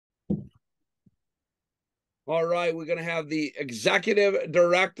All right, we're going to have the executive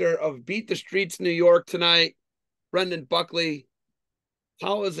director of Beat the Streets New York tonight, Brendan Buckley.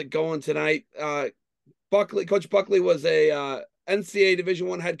 How is it going tonight? Coach Buckley was a NCAA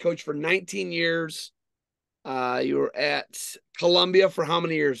Division I head coach for 19 years. You were at Columbia for how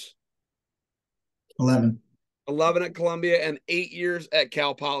many years? 11, 11 at Columbia and 8 years at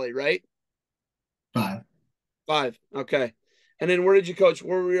Cal Poly, right? 5. Five. Okay. And then where did you coach?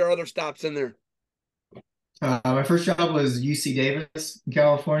 Where were your other stops in there? My first job was UC Davis in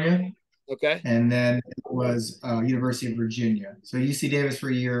California, Okay. and then it was University of Virginia. So UC Davis for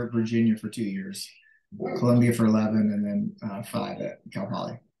a year, Virginia for 2 years, Columbia for 11, and then 5 at Cal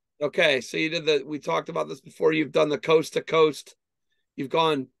Poly. Okay. So you did we talked about this before. You've done the coast to coast. You've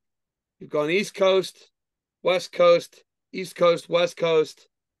gone, you've gone East Coast, West Coast, East Coast, West Coast,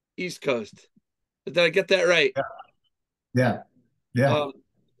 East Coast. Did I get that right? Yeah, yeah, yeah. Um,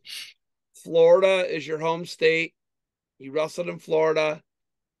 Florida is your home state. You wrestled in Florida.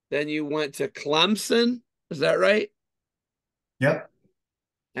 Then you went to Clemson. Is that right? Yep.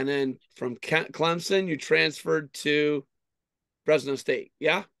 And then from Clemson, you transferred to Fresno State.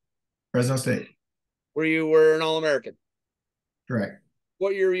 Yeah. Fresno State. Where you were an All American. Correct.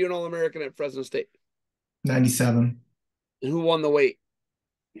 What year were you an All American at Fresno State? 97. And who won the weight?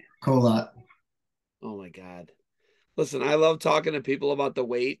 Colat. Oh my God. Listen, I love talking to people about the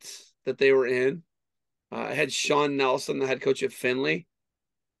weights that they were in. I had Sean Nelson, the head coach at Finley.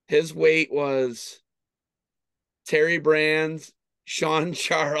 His weight was Terry Brands, Sean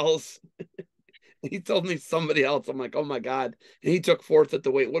Charles. He told me somebody else. I'm like, oh my God. And he took fourth at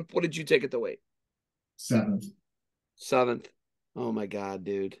the weight. What did you take at the weight? 7th. Seventh. Oh my God,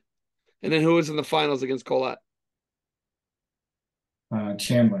 dude. And then who was in the finals against Colette?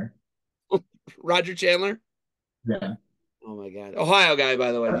 Chandler. Roger Chandler. Yeah. Oh my God. Ohio guy,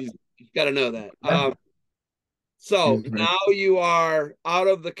 by the way. You've got to know that. Yeah. He So was very. now you are out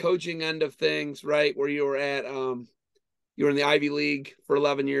of the coaching end of things, right? Where you were at you were in the Ivy League for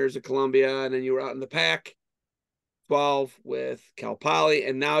 11 years at Columbia, and then you were out in the Pac 12 with Cal Poly,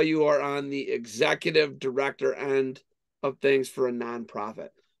 and now you are on the executive director end of things for a nonprofit.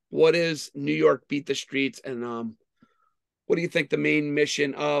 What is New York Beat the Streets, and what do you think the main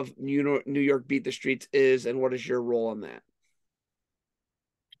mission of New York Beat the Streets is, and what is your role in that?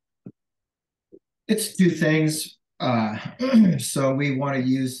 It's two things. So we want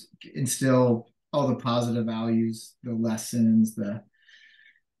to instill all the positive values, the lessons,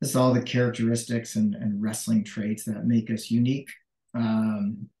 it's all the characteristics and wrestling traits that make us unique.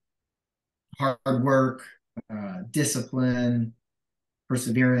 Um, Hard work, discipline,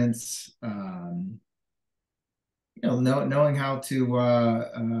 perseverance. Knowing how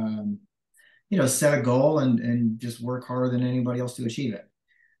to set a goal and just work harder than anybody else to achieve it.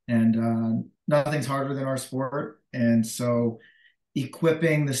 And nothing's harder than our sport. And so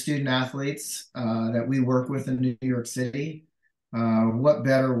equipping the student athletes that we work with in New York City, what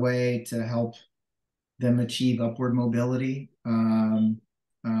better way to help them achieve upward mobility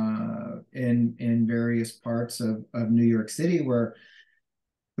in various parts of New York City, where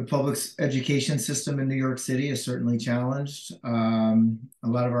the public education system in New York City is certainly challenged. A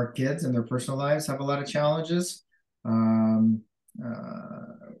lot of our kids in their personal lives have a lot of challenges, um,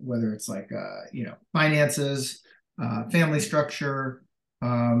 whether it's like finances, family structure,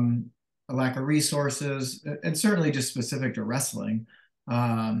 a lack of resources, and certainly just specific to wrestling.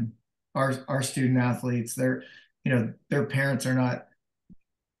 Um, our student athletes, their parents are not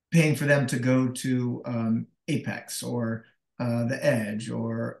paying for them to go to Apex or the Edge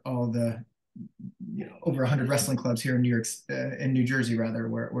or all the over 100 wrestling clubs here in in New Jersey rather,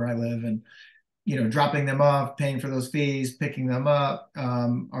 where I live, and dropping them off, paying for those fees, picking them up.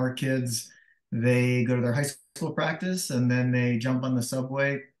 Our kids, they go to their high school practice and then they jump on the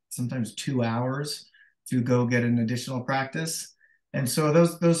subway, sometimes 2 hours to go get an additional practice. And so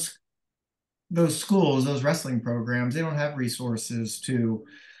those schools, those wrestling programs, they don't have resources to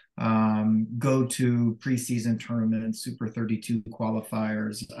go to preseason tournaments, Super 32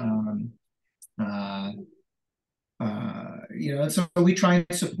 qualifiers. Uh, and so we try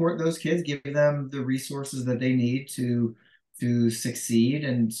and support those kids, give them the resources that they need to succeed.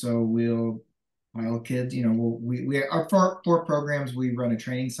 And so while kids, we our four programs, we run a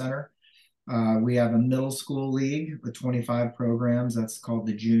training center. We have a middle school league with 25 programs. That's called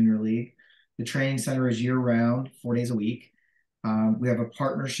the Junior League. The training center is year round, 4 days a week. We have a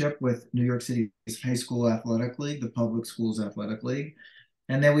partnership with New York City's High School Athletic League, the Public Schools Athletic League.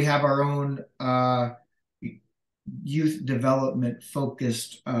 And then we have our own youth development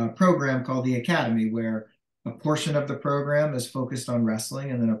focused program called the Academy, where a portion of the program is focused on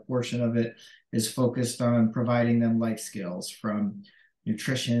wrestling, and then a portion of it is focused on providing them life skills, from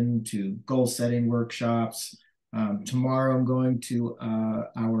nutrition to goal setting workshops. Tomorrow I'm going to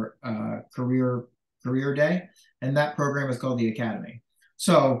our career day, and that program is called the Academy.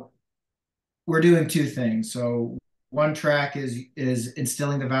 So we're doing two things. So one track is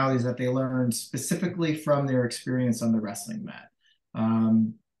instilling the values that they learn specifically from their experience on the wrestling mat.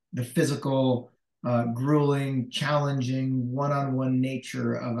 The physical, grueling, challenging, one-on-one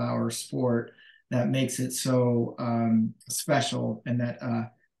nature of our sport that makes it so special, and that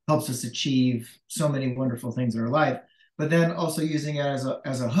helps us achieve so many wonderful things in our life. But then also using it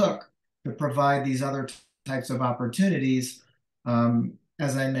as a hook to provide these other types of opportunities.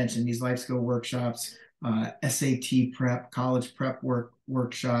 As I mentioned, these life skill workshops, SAT prep, college prep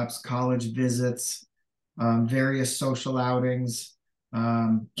workshops, college visits, various social outings,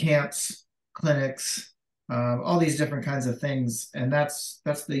 camps, clinics, all these different kinds of things. And that's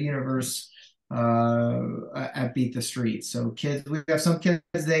the universe at Beat the Street. So kids, we have some kids,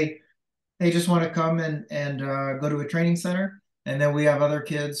 they just want to come and go to a training center. And then we have other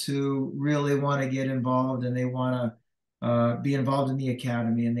kids who really want to get involved, and they want to be involved in the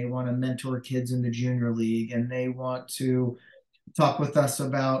academy, and they want to mentor kids in the junior league, and they want to talk with us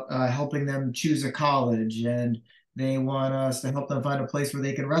about helping them choose a college, and they want us to help them find a place where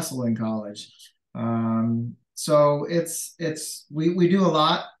they can wrestle in college. So we do a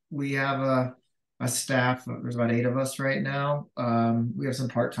lot. We have a staff. There's about 8 of us right now. We have some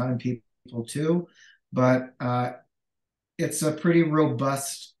part-time people too, but it's a pretty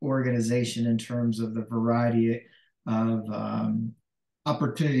robust organization in terms of the variety of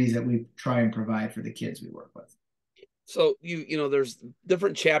opportunities that we try and provide for the kids we work with. So there's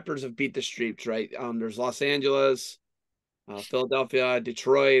different chapters of Beat the Streets, right? There's Los Angeles, Philadelphia,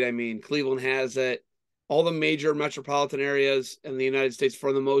 Detroit. I mean, Cleveland has it. All the major metropolitan areas in the United States,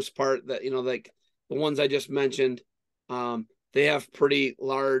 for the most part, that like the ones I just mentioned, they have pretty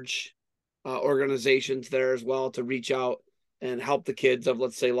large organizations there as well to reach out and help the kids of,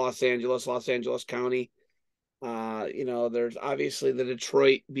 let's say, Los Angeles County. There's obviously the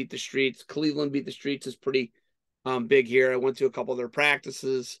Detroit Beat the Streets, Cleveland Beat the Streets is pretty big here. I went to a couple of their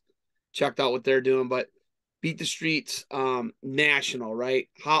practices, checked out what they're doing, but Beat the Streets national, right?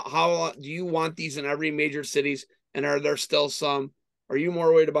 How do you want these in every major cities? And are there still some? Are you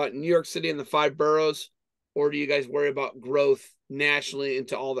more worried about New York City and the 5 boroughs, or do you guys worry about growth nationally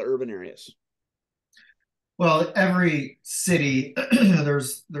into all the urban areas? Well, every city,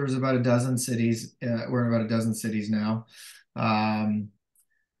 there's about a dozen cities. We're in about a dozen cities now. Um,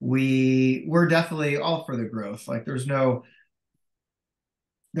 we're definitely all for the growth. Like there's no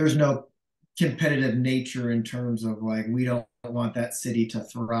competitive nature in terms of like we don't want that city to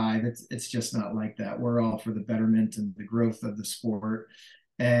thrive. It's just not like that. We're all for the betterment and the growth of the sport,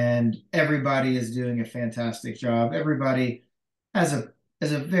 and everybody is doing a fantastic job. Everybody has a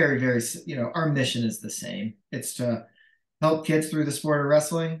very, very, our mission is the same. It's to help kids through the sport of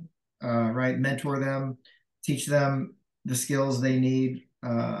wrestling, right? Mentor them, teach them the skills they need,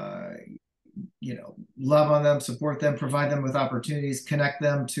 love on them, support them, provide them with opportunities, connect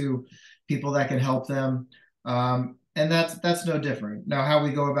them to people that can help them. And that's no different. Now, how we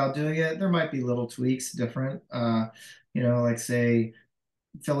go about doing it, there might be little tweaks different. Like say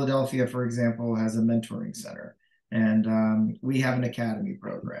Philadelphia, for example, has a mentoring center, and we have an academy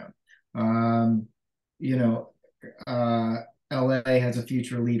program. Um, you know, LA has a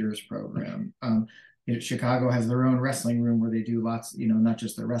future leaders program. Chicago has their own wrestling room where they do lots, not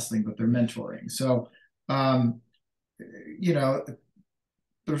just their wrestling, but their mentoring. So, um, you know,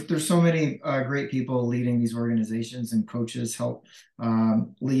 there's so many great people leading these organizations, and coaches help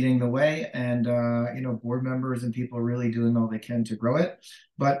leading the way, and board members and people are really doing all they can to grow it.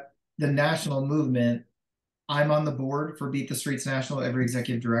 But the national movement, I'm on the board for Beat the Streets National. Every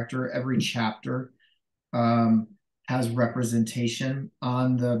executive director, every chapter has representation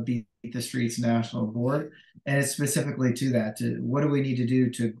on the Beat the Streets National board, and it's specifically to that. To what do we need to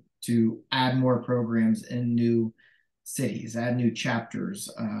do to add more programs in new cities, add new chapters,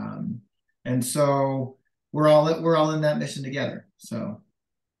 and so we're all in that mission together. So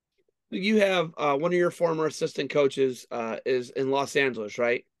You have one of your former assistant coaches is in Los Angeles,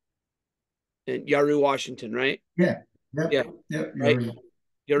 right? In Yaru, Washington, right? yeah, yep, Yeah, yep, right.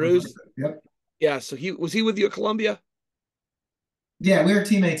 Yaru's, yep, yeah. So he was he with you at Columbia, yeah. We were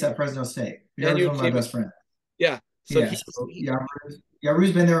teammates at Fresno State. and Yaru's your one of my team. best friends. Yeah. So Yeah, so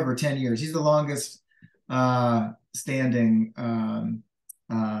Yaru's been there over 10 years. He's the longest standing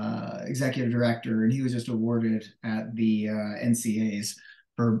executive director, and he was just awarded at the NCA's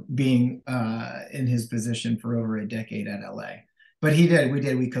for being in his position for over a decade at LA. But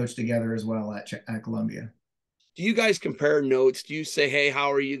we coached together as well at Columbia. Do you guys compare notes? Do you say, hey,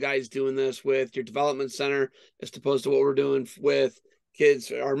 how are you guys doing this with your development center as opposed to what we're doing with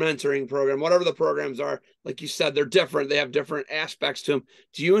kids, our mentoring program, whatever the programs are? Like you said, they're different. They have different aspects to them.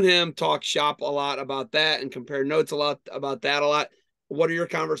 Do you and him talk shop a lot about that and compare notes a lot about that a lot? What are your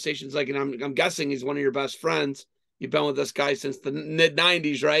conversations like? And I'm guessing he's one of your best friends. You've been with this guy since the mid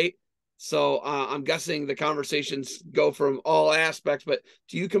 90s, right? So I'm guessing the conversations go from all aspects, but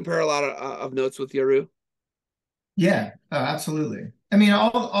do you compare a lot of notes with Yaru? Yeah, absolutely. I mean,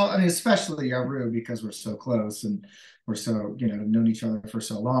 especially Yaru because we're so close and we're so, known each other for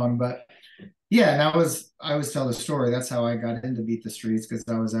so long. But yeah, I always tell the story. That's how I got into Beat the Streets because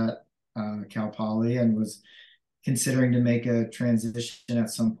I was at Cal Poly and was considering to make a transition at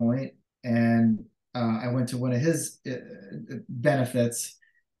some point. And I went to one of his benefits.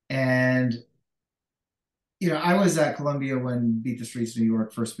 And, I was at Columbia when Beat the Streets New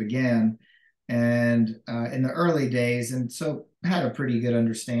York first began and in the early days, and so had a pretty good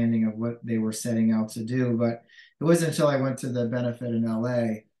understanding of what they were setting out to do. But it wasn't until I went to the benefit in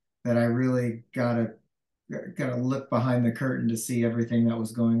LA that I really got to look behind the curtain to see everything that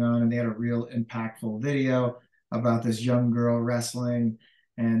was going on. And they had a real impactful video about this young girl wrestling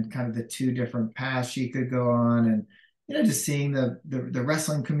and kind of the two different paths she could go on, and just seeing the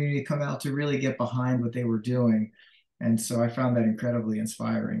wrestling community come out to really get behind what they were doing. And so I found that incredibly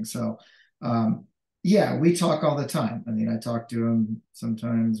inspiring. So um, yeah, we talk all the time. I mean, I talk to him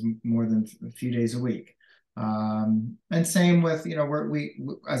sometimes more than a few days a week. And same with,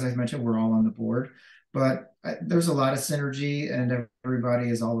 as I mentioned, we're all on the board, but there's a lot of synergy and everybody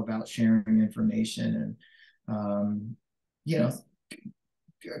is all about sharing information and, you know,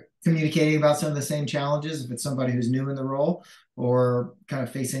 communicating about some of the same challenges if it's somebody who's new in the role or kind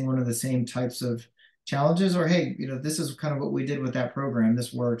of facing one of the same types of challenges, or hey, this is kind of what we did with that program,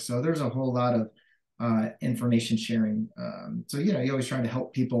 this works. So there's a whole lot of information sharing. So you always trying to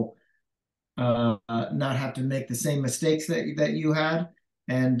help people not have to make the same mistakes that you had,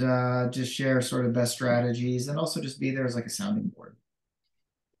 and just share sort of best strategies, and also just be there as like a sounding board.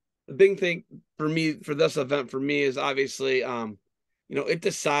 The big thing for me for this event for me is obviously it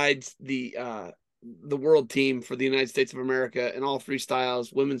decides the world team for the United States of America in all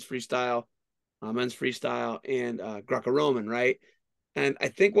freestyles, women's freestyle, men's freestyle, and Greco-Roman, right? And I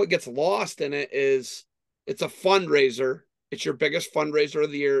think what gets lost in it is it's a fundraiser. It's your biggest fundraiser of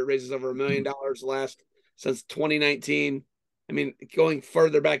the year. It raises over $1 million last since 2019. I mean, going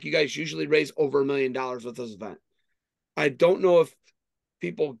further back, you guys usually raise over $1 million with this event. I don't know if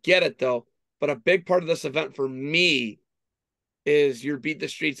people get it though, but a big part of this event for me is your Beat the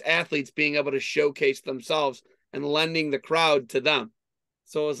Streets athletes being able to showcase themselves and lending the crowd to them.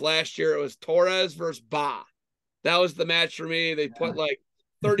 So it was last year, it was Torres versus Ba. That was the match for me. They put like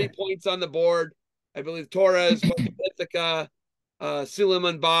 30 points on the board. I believe Torres went to Ithaca.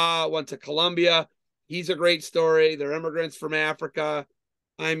 Suleiman Ba went to Colombia. He's a great story. They're immigrants from Africa.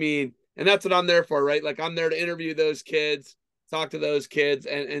 I mean, and that's what I'm there for, right? Like I'm there to interview those kids, talk to those kids,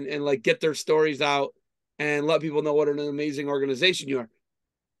 and like get their stories out and let people know what an amazing organization you are.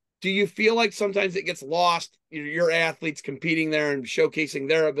 Do you feel like sometimes it gets lost? Your athletes competing there and showcasing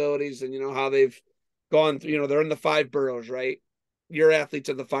their abilities, and how they've gone through. They're in the five boroughs, right? Your athletes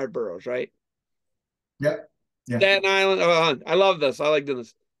are the five boroughs, right? Yep. Yeah. Staten Island. Oh, I love this. I like doing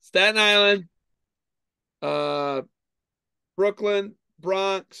this. Staten Island, uh, Brooklyn,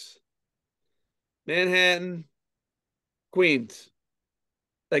 Bronx, Manhattan, Queens.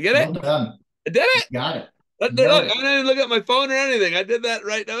 Did I get Well it? done. I did it. Got it. Look, Nailed I it. didn't look at my phone or anything. I did that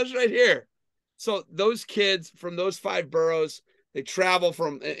right. That was right here. So those kids from those five boroughs, they travel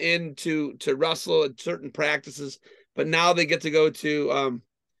from to Russell at certain practices, but now they get to go to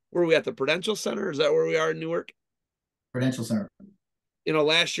where are we at, the Prudential Center? Is that where we are in Newark? Prudential Center.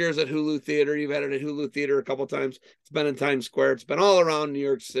 Last year's at Hulu Theater. You've had it at Hulu Theater a couple times. It's been in Times Square. It's been all around New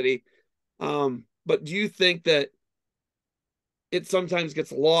York City. But do you think that it sometimes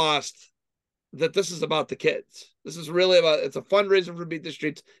gets lost that this is about the kids? This is really about, it's a fundraiser for Beat the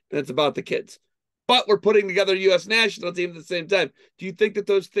Streets, and it's about the kids. But we're putting together a U.S. national team at the same time. Do you think that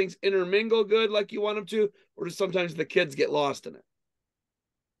those things intermingle good like you want them to, or do sometimes the kids get lost in it?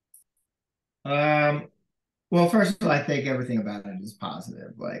 Um, well, first of all, I think everything about it is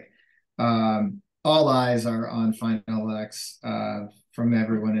positive. Like, all eyes are on Final X from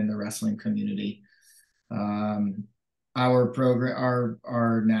everyone in the wrestling community. Um, our program,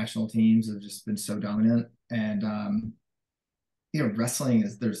 our national teams have just been so dominant, and wrestling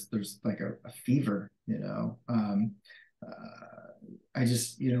is there's like a fever. I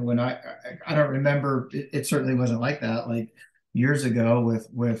just, when I don't remember, it certainly wasn't like that, like years ago with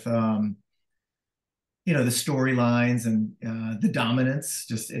the storylines and the dominance,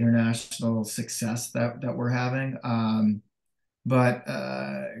 just international success that we're having. But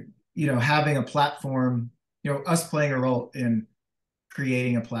having a platform, us playing a role in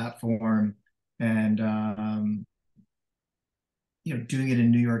creating a platform and doing it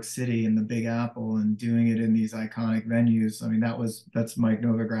in New York City and the Big Apple and doing it in these iconic venues. I mean, that's Mike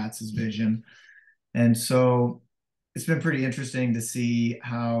Novogratz's vision. And so it's been pretty interesting to see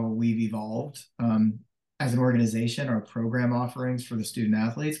how we've evolved as an organization, our program offerings for the student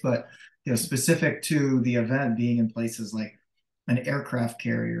athletes, but specific to the event being in places like an aircraft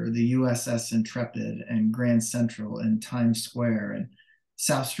carrier, the USS Intrepid and Grand Central and Times Square and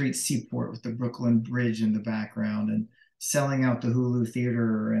South Street Seaport with the Brooklyn Bridge in the background and selling out the Hulu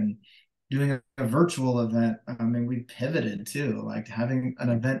Theater and doing a virtual event. I mean, we pivoted too, like having an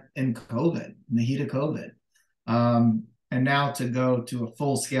event in COVID, in the heat of COVID. And now to go to a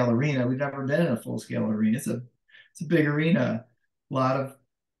full scale arena, we've never been in a full scale arena. It's a big arena. A lot of,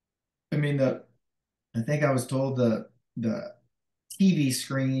 I mean, I think I was told the TV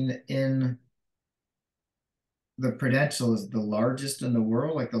screen in the Prudential is the largest in the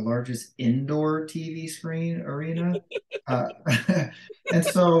world, like the largest indoor TV screen arena. Uh, and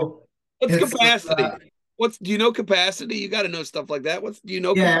so What's it's capacity? Do you know capacity? You got to know stuff like that. Do you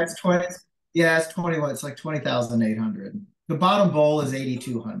know yeah, capacity? it's 20. Yeah, it's 21. It's like 20,800. The bottom bowl is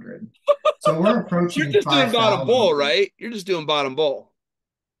 8,200. So we're You're approaching just doing bottom 5,000. bowl, right? You're just doing bottom bowl.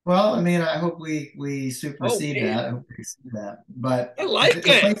 Well, I mean, I hope we Oh supersede that. I man, hope we see that. But I like the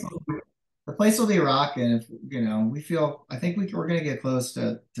it. place will be rocking if we feel. I think we're going to get close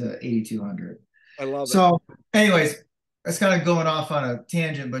to 8,200. I love it. So, anyways, that's kind of going off on a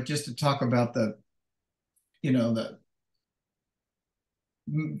tangent, but just to talk about the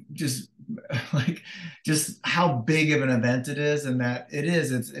just like just how big of an event it is, and that it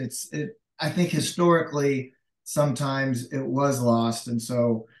is. I think historically sometimes it was lost, and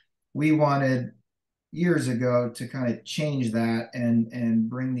so we wanted years ago to kind of change that and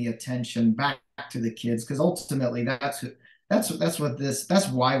bring the attention back to the kids, because ultimately that's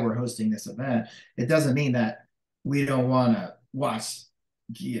why we're hosting this event. It doesn't mean that we don't want to watch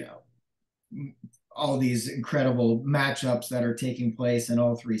you know all these incredible matchups that are taking place in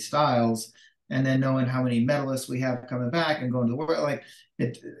all three styles, and then knowing how many medalists we have coming back and going to the world, like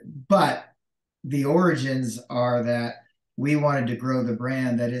it. But the origins are that we wanted to grow the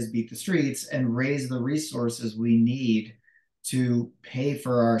brand that is Beat the Streets and raise the resources we need to pay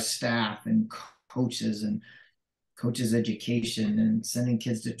for our staff and coaches and coaches education and sending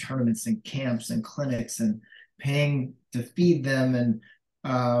kids to tournaments and camps and clinics and paying to feed them and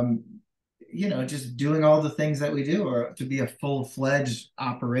just doing all the things that we do, or to be a full-fledged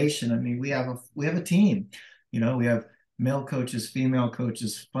operation. I mean, we have a team. We have male coaches, female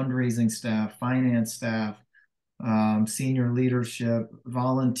coaches, fundraising staff, finance staff, senior leadership,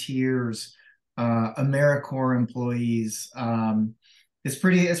 volunteers, AmeriCorps employees. It's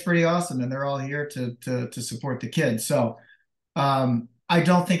pretty awesome, and they're all here to support the kids. So I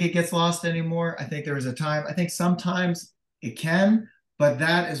don't think it gets lost anymore. I think there was a time. I think sometimes it can, but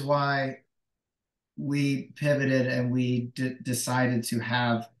that is why we pivoted and we decided to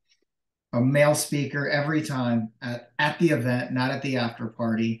have a male speaker every time at the event, not at the after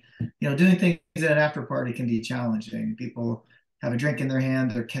party. Doing things at an after party can be challenging. People have a drink in their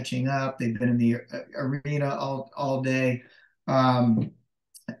hand, they're catching up, they've been in the arena all day.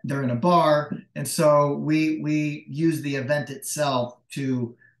 They're in a bar, and so we use the event itself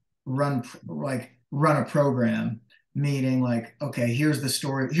to run a program, meaning like, okay, here's the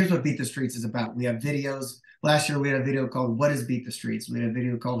story, here's what Beat the Streets is about. We have videos. Last year we had a video called What is Beat the Streets? We had a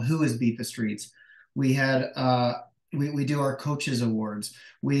video called Who is Beat the Streets? We had we do our coaches awards.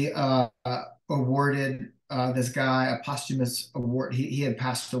 We awarded this guy a posthumous award. He had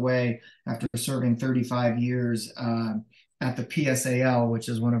passed away after serving 35 years at the PSAL, which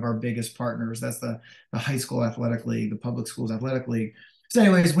is one of our biggest partners. That's the high school athletic league, the public schools athletic league. So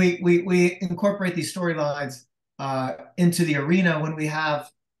anyways, we incorporate these storylines into the arena when we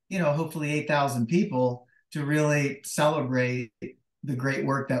have, hopefully 8,000 people to really celebrate the great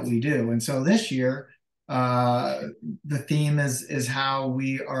work that we do. And so this year, the theme is how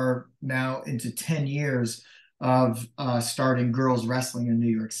we are now into 10 years of starting girls wrestling in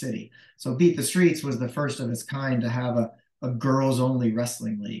New York City. So Beat the Streets was the first of its kind to have a girls only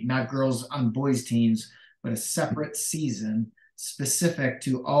wrestling league, not girls on boys teams, but a separate season specific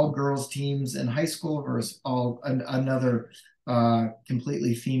to all girls teams in high school versus another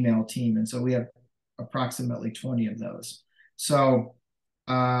completely female team. And so we have approximately 20 of those. So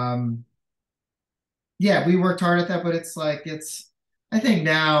yeah, we worked hard at that, but it's like I think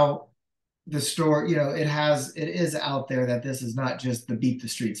now the store, it is out there that this is not just the beat the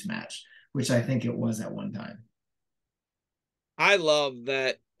streets match, which I think it was at one time. I love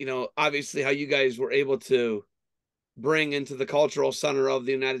that, obviously how you guys were able to bring into the cultural center of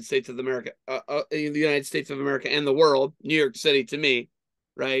the United States of America, the United States of America and the world, New York City to me,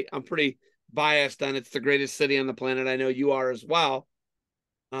 right? I'm pretty biased on it's the greatest city on the planet. I know you are as well.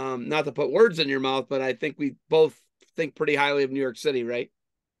 Not to put words in your mouth, but I think we both think pretty highly of New York City, right?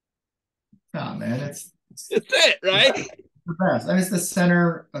 Oh man, it's It's it, right? the best. I mean, it's the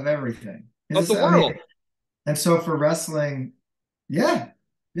center of everything. Of Is the this, I mean, world. and so for wrestling, yeah,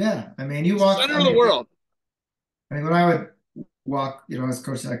 yeah. I mean, you It's the walk. center of the world. I mean, when I would walk, as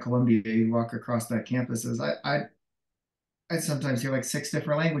coach at Columbia, you walk across that campuses. I sometimes hear like six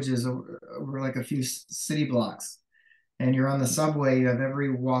different languages over like a few city blocks, and you're on the subway. You have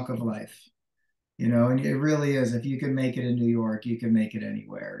every walk of life, and it really is. If you can make it in New York, you can make it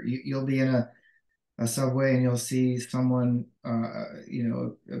anywhere. You'll be in a subway and you'll see someone,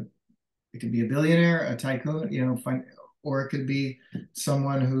 it could be a billionaire, a tycoon, or it could be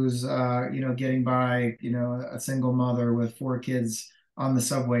someone who's, getting by, a single mother with four kids on the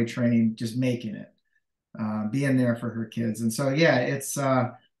subway train, just making it, being there for her kids. And so, yeah, it's,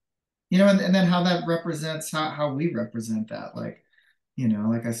 and then how that represents how we represent that. Like,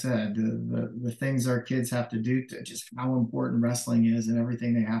 like I said, the things our kids have to do to just how important wrestling is and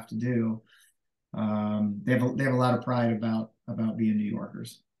everything they have to do. They have a lot of pride about being New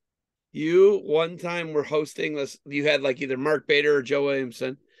Yorkers. You one time were hosting this, you had like either Mark Bader or Joe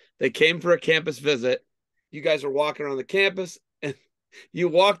Williamson. They came for a campus visit. You guys were walking around the campus and you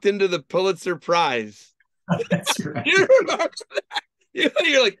walked into the Pulitzer Prize. That's right. You remember that?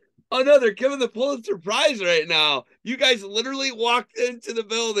 You're like, oh no, they're giving the Pulitzer Prize right now. You guys literally walked into the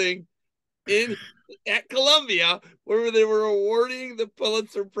building in at Columbia where they were awarding the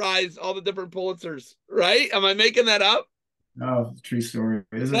Pulitzer Prize, all the different Pulitzers, right? Am I making that up? Oh, true story.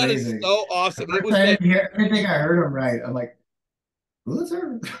 It is That is amazing. so awesome. And it was I that. didn't think I heard him right. I'm like, who is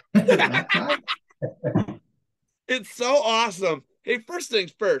her? That guy? It's so awesome. Hey, first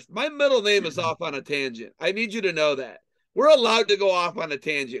things first, my middle name is off on a tangent. I need you to know that. We're allowed to go off on a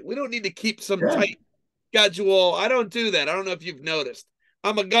tangent. We don't need to keep some Yeah. tight schedule. I don't do that. I don't know if you've noticed.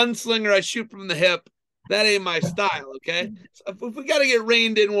 I'm a gunslinger. I shoot from the hip. That ain't my style. Okay. So if we got to get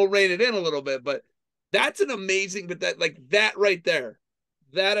reined in, we'll rein it in a little bit. But that's an amazing, but that right there,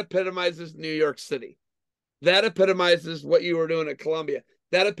 that epitomizes New York City. That epitomizes what you were doing at Columbia.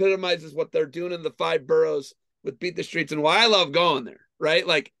 That epitomizes what they're doing in the five boroughs with Beat the Streets and why I love going there, right?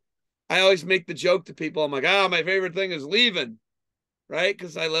 Like I always make the joke to people. I'm like, my favorite thing is leaving, right?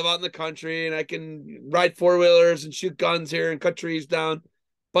 Because I live out in the country and I can ride four-wheelers and shoot guns here and cut trees down.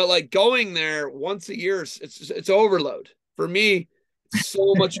 But like going there once a year, it's overload. For me, it's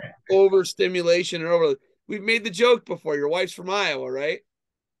so much overstimulation and overload. We've made the joke before. Your wife's from Iowa, right?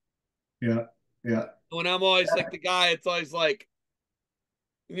 Yeah. Yeah. When I'm always like the guy, it's always like,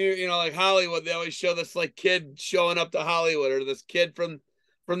 like Hollywood, they always show this like kid showing up to Hollywood or this kid from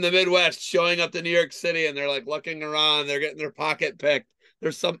the Midwest showing up to New York City and they're like looking around, they're getting their pocket picked.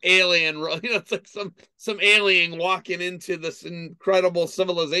 There's some alien, it's like some alien walking into this incredible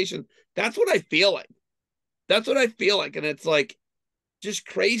civilization. That's what I feel like. That's what I feel like. And it's like just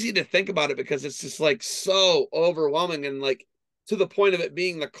crazy to think about it because it's just like so overwhelming and like to the point of it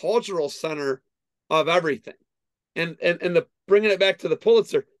being the cultural center of everything. And the bringing it back to the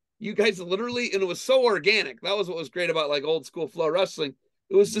Pulitzer, you guys literally, and it was so organic. That was what was great about like old school flow wrestling.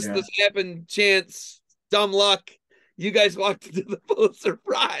 It was just Yeah. this happen chance, dumb luck. You guys walked into the Pulitzer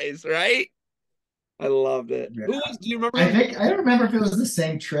Prize, right? I loved it. Yeah. Who was? Do you remember I who? think I don't remember if it was the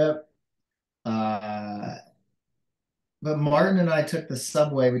same trip. Uh, but Martin and I took the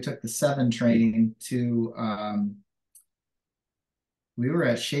subway. We took the 7 train to we were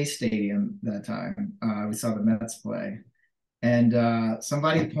at Shea Stadium that time. We saw the Mets play. And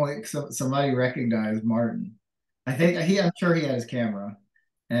somebody recognized Martin. I'm sure he had his camera.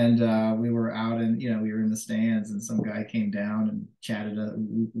 And we were out and we were in the stands and some guy came down and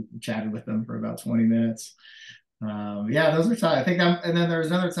chatted with them for about 20 minutes. Yeah, those were times. And then there was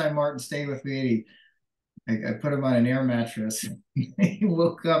another time Martin stayed with me. I put him on an air mattress. He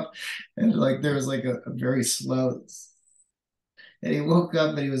woke up and like there was like a very slow, and he woke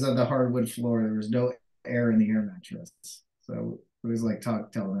up and he was on the hardwood floor. There was no air in the air mattress. So it was like telling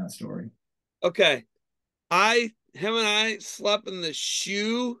that story. Okay, him and I slept in the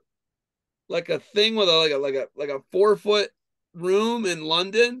shoe like a thing with a 4 foot room in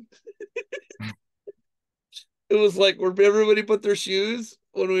London. It was like where everybody put their shoes.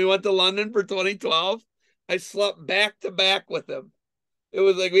 when we went to London for 2012. I slept back to back with him. It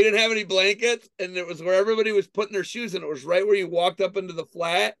was like we didn't have any blankets, and it was where everybody was putting their shoes, and it was right where you walked up into the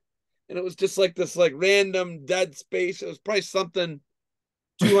flat, and it was just like this like random dead space. It was probably something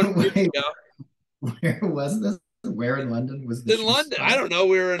 200 years Wait, ago. where was this? Where in London was the In shoe London, I spot? don't know.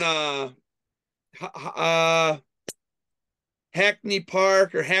 We were in Hackney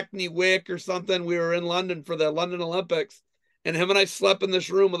Park or Hackney Wick or something. We were in London for the London Olympics, and him and I slept in this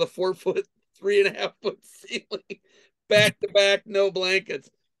room with a 4 foot, 3.5 foot ceiling, back to back, no blankets.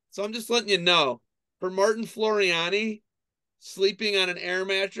 So I'm just letting you know, for Martin Floriani, sleeping on an air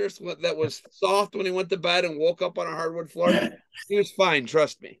mattress that was soft when he went to bed and woke up on a hardwood floor, he was fine.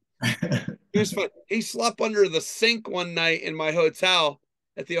 Trust me, he was fine. He slept under the sink one night in my hotel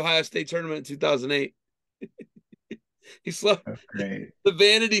at the Ohio State tournament in 2008. He slept That's great. the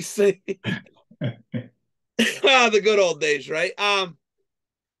vanity sink. The good old days, right?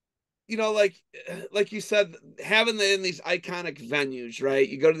 Like you said, having in these iconic venues, right?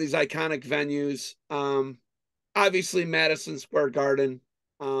 You go to these iconic venues. Obviously Madison Square Garden.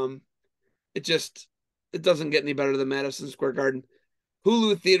 Um, it just it doesn't get any better than Madison Square Garden.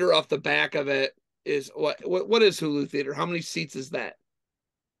 Hulu Theater off the back of it is what is Hulu Theater? How many seats is that?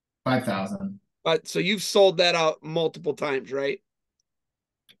 5,000. So you've sold that out multiple times, right?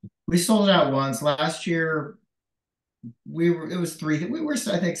 We sold it out once. Last year, it was three. We were,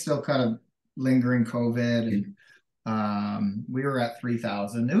 I think, still kind of lingering COVID, and we were at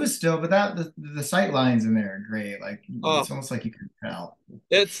 3,000. It was still, but the sight lines in there are great. Like Oh, it's almost like you can tell.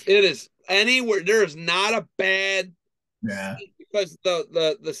 it is anywhere. There is not a bad Yeah. seat because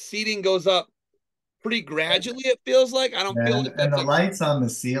the seating goes up pretty gradually. It feels like I don't feel And like and that's the a lights on the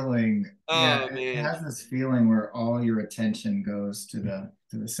ceiling, yeah, oh it man. has this feeling where all your attention goes to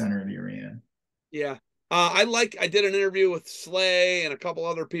the center of the arena. Yeah. I did an interview with Slay and a couple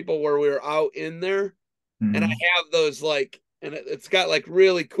other people where we were out in there, and I Mhm. have those like, and it's got like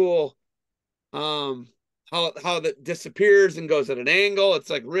really cool, um, how that disappears and goes at an angle. It's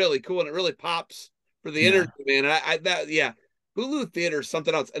like really cool and it really pops for the energy, Yeah. man. And yeah, Hulu Theater is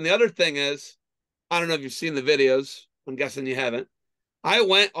something else. And the other thing is, I don't know if you've seen the videos. I'm guessing you haven't. I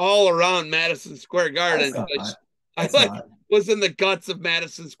went all around Madison Square I Garden. saw it. I I saw like it. was in the guts of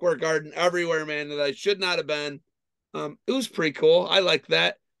Madison Square Garden everywhere, man, that I should not have been. It was pretty cool. I like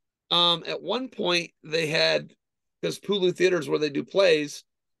that. At one point they had because Pulu theaters where they do plays,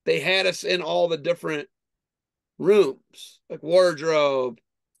 they had us in all the different rooms, like wardrobe,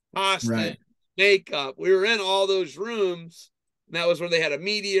 costume, Right. makeup. We were in all those rooms. And that was where they had a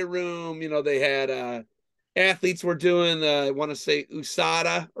media room. They had athletes were doing I want to say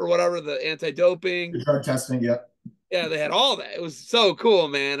USADA or whatever, the anti-doping. The drug testing, yep. Yeah, they had all that. It was so cool,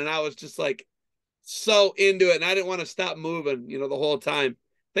 man. And I was just like so into it. And I didn't want to stop moving, the whole time.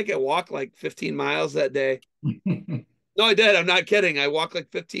 I think I walked like 15 miles that day. No, I did. I'm not kidding. I walked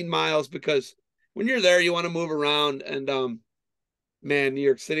like 15 miles because when you're there, you want to move around. And man, New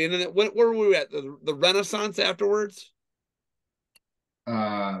York City. And then where were we at? The Renaissance afterwards?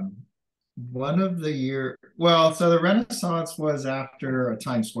 um, One of the year, well, so the Renaissance was after a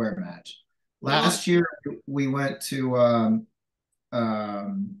Times Square match. Oh, Last year we went to um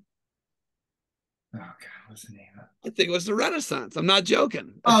oh God, what's the name of it? I think it was the Renaissance. I'm not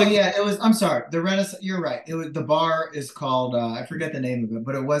joking. I Oh think, yeah, it was. I'm sorry, the Renaissance. You're right. It was the bar is called. I forget the name of it,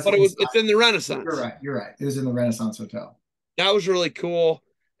 but it was but inside. it's in the You're Renaissance. right. You're right. It was in the Renaissance Hotel. That was really cool.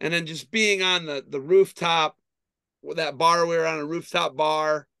 And then just being on the rooftop with that bar, we were on a rooftop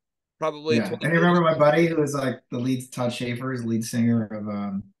bar, probably Yeah, 20, and you 30. remember my buddy who was like the lead, Todd Schaefer, is the lead singer of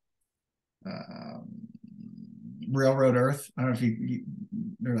um, Railroad Earth. I don't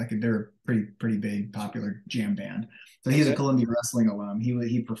know if they're a pretty big popular jam band. So he's a Okay. Columbia Wrestling alum.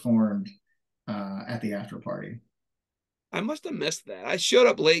 He performed at the after party. I must have missed that. I showed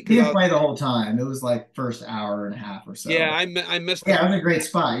up late He because I didn't was, play the whole time. It was like first hour and a half or yeah, so. I missed Yeah, it. it was a great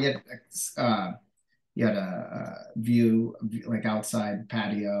spot. You had a view like outside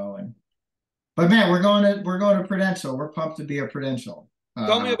patio, and but man, we're going to Prudential. We're pumped to be a Prudential.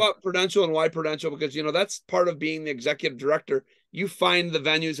 Tell me about Prudential and why Prudential, because that's part of being the executive director. You find the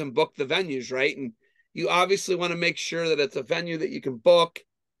venues and book the venues, right? And you obviously want to make sure that it's a venue that you can book.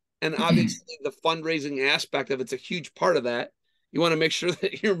 And obviously the fundraising aspect of it's a huge part of that. You want to make sure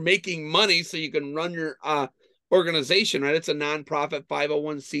that you're making money so you can run your organization, right? It's a nonprofit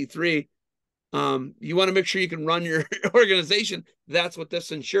 501c3. You want to make sure you can run your organization. That's what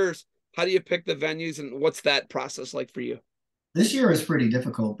this ensures. How do you pick the venues and what's that process like for you? This year is pretty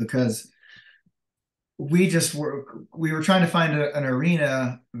difficult because we were trying to find an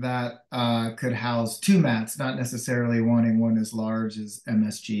arena that could house two mats, not necessarily wanting one as large as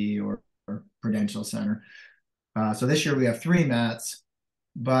MSG or Prudential Center. So this year we have three mats,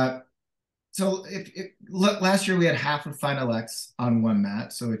 but so if look, last year we had half of Final X on one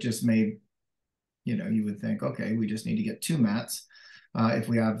mat, so it just made, you would think, okay, we just need to get two mats if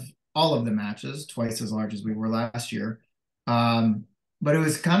we have all of the matches, twice as large as we were last year. Um, but it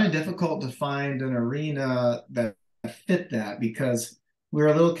was kind of difficult to find an arena that fit that because we were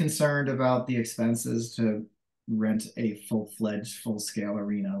a little concerned about the expenses to rent a full-fledged, full-scale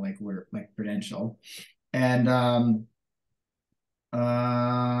arena like Prudential. And a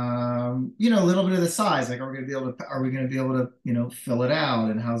little bit of the size, like are we going to be able to, fill it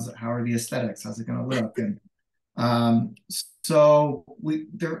out, and how are the aesthetics? How's it going to look? And um, so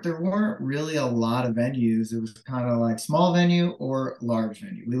there weren't really a lot of venues. It was kind of like small venue or large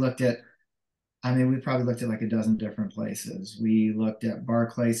venue. We probably looked at like a dozen different places. We looked at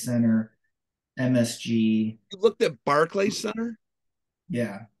Barclay Center, MSG. You looked at Barclays Center?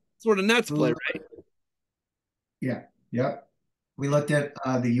 Yeah. That's where the Nets play, Who, right? yeah. Yep. We looked at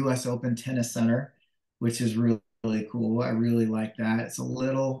the US Open Tennis Center, which is really, really cool. I really like that. It's a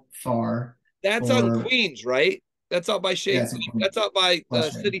little far That's on for, Queens, right? That's out by yeah, Shea. it's That's out by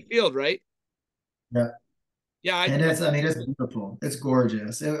Flushing. City Field, right? Yeah. Yeah, And it's beautiful. It's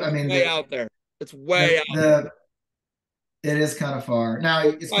gorgeous. it's way out there. It's way The, out there. the, it is kind of far. Now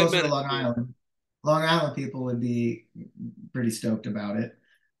it's 5 closer to minutes, Long man. Island. Long Island people would be pretty stoked about it.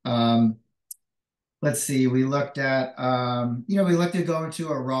 Um, let's see. We looked at going to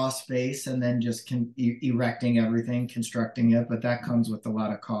a raw space and then just erecting everything, constructing it, but that comes with a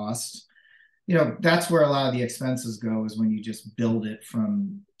lot of costs. That's where a lot of the expenses go, is when you just build it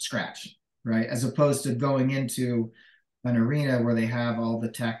from scratch, right? As opposed to going into an arena where they have all the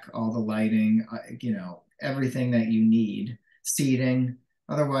tech, all the lighting, everything that you need, seating.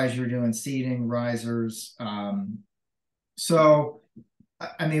 Otherwise, you're doing seating, risers. So,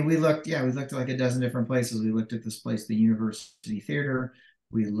 we looked at like a dozen different places. We looked at this place, the University Theater.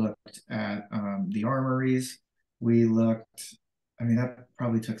 We looked at the Armories. We looked, that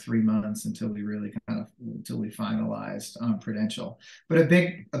probably took 3 months until we finalized Prudential. But a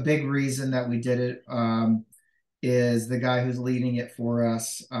big reason that we did it is the guy who's leading it for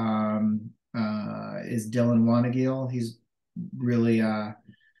us is Dylan Wanagil. He's really a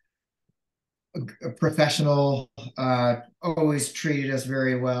professional, always treated us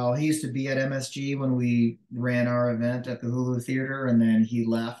very well. He used to be at MSG when we ran our event at the Hulu Theater, and then he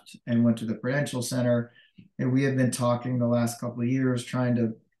left and went to the Prudential Center. And we have been talking the last couple of years trying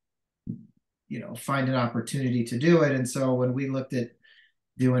to, find an opportunity to do it. And so when we looked at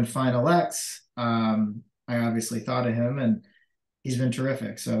doing Final X, I obviously thought of him, and he's been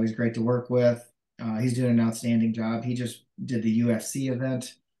terrific. So he's great to work with. He's doing an outstanding job. He just did the UFC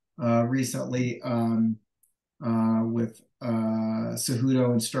event recently with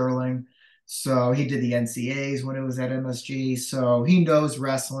Cejudo and Sterling. So he did the NCAs when it was at MSG. So he knows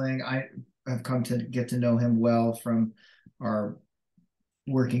wrestling. I have come to get to know him well from our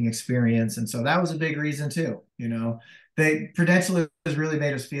working experience. And so that was a big reason too. Prudential has really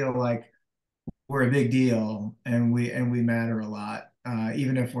made us feel like we're a big deal, and we matter a lot,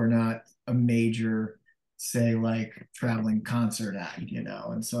 even if we're not a major, say, like traveling concert act,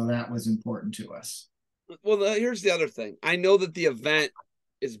 and so that was important to us. Well, here's the other thing. I know that the event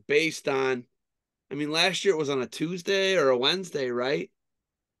is based on, last year it was on a Tuesday or a Wednesday, right?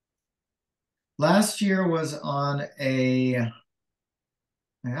 Last year was I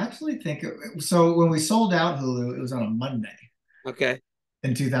actually think so when we sold out Hulu, it was on a Monday Okay.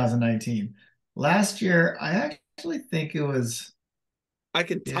 in 2019. Last year, I actually think it was, I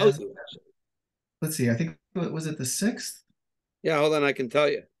can tell yeah, you. let's see, I think, was it the 6th? Yeah, hold on, I can tell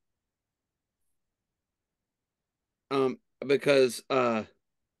you. Because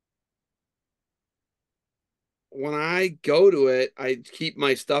when I go to it, I keep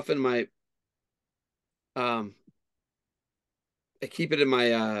my stuff in my um I keep it in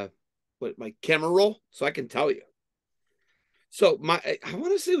my my camera roll, so I can tell you. So I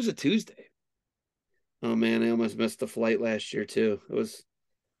want to say it was a Tuesday. Oh man, I almost missed the flight last year too. It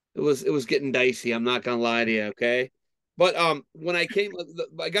was getting dicey. I'm not gonna lie to you, okay? But when I came,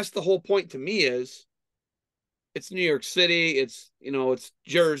 I guess the whole point to me is it's New York City, it's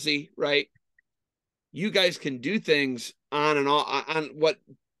Jersey, right? You guys can do things on and off on what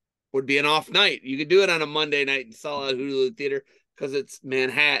would be an off night. You could do it on a Monday night and sell out Hulu Theater because it's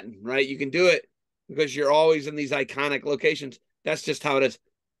Manhattan, right? You can do it because you're always in these iconic locations. That's just how it is.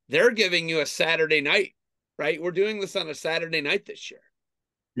 They're giving you a Saturday night, right? We're doing this on a Saturday night this year.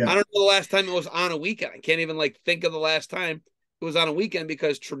 I Yeah. don't know the last time it was on a weekend. I can't even like think of the last time it was on a weekend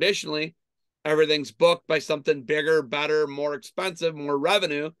because traditionally everything's booked by something bigger, better, more expensive, more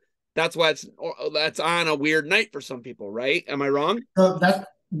revenue. That's why that's on a weird night for some people, right? Am I wrong? So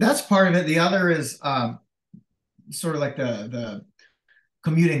that's part of it. The other is sort of like the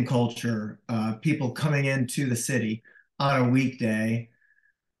commuting culture, people coming into the city on a weekday.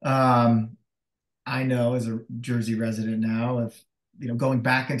 Um, I know as a Jersey resident now, if going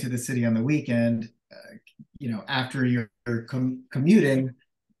back into the city on the weekend, after you're commuting,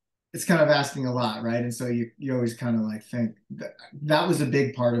 it's kind of asking a lot, right? And so you always kind of like think that was a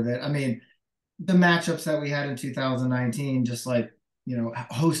big part of it. I mean, the matchups that we had in 2019, just like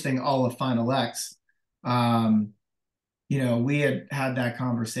hosting all of Final X, um, we had that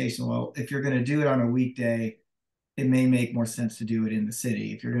conversation. Well, if you're going to do it on a weekday, it may make more sense to do it in the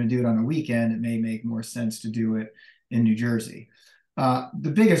city. If you're going to do it on a weekend, it may make more sense to do it in New Jersey.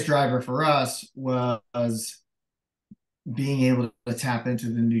 The biggest driver for us was being able to tap into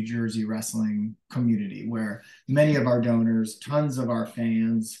the New Jersey wrestling community, where many of our donors, tons of our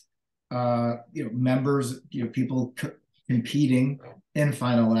fans, members, people competing in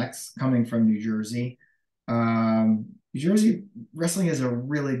Final X coming from New Jersey. New Jersey wrestling is a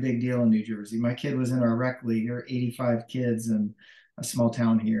really big deal in New Jersey. My kid was in our rec league. There are 85 kids in a small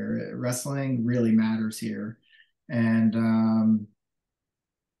town here. Wrestling really matters here, and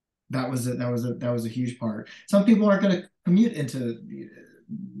that was a huge part. Some people aren't going to commute into.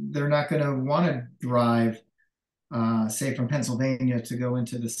 They're not going to want to drive, say, from Pennsylvania to go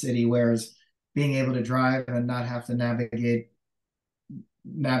into the city. Whereas being able to drive and not have to navigate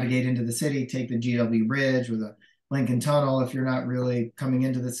into the city, take the GW Bridge or the Lincoln Tunnel if you're not really coming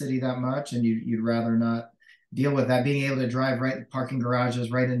into the city that much, and you'd rather not deal with that. Being able to drive right, parking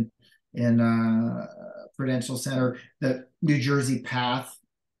garages right in Prudential Center, the New Jersey Path,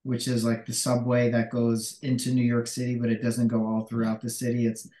 which is like the subway that goes into New York City, but it doesn't go all throughout the city.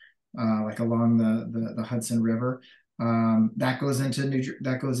 It's like along the Hudson River. That goes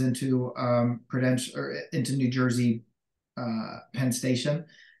into Prudential or into New Jersey Penn Station,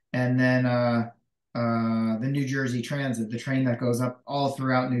 and then the New Jersey Transit, the train that goes up all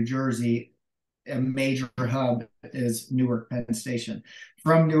throughout New Jersey. A major hub is Newark Penn Station.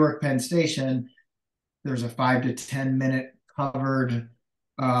 From Newark Penn Station, there's a 5 to 10 minute covered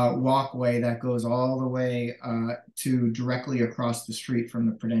walkway that goes all the way to directly across the street from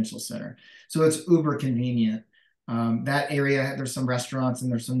the Prudential Center. So it's uber convenient. That area, there's some restaurants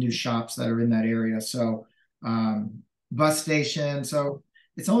and there's some new shops that are in that area. So bus station. So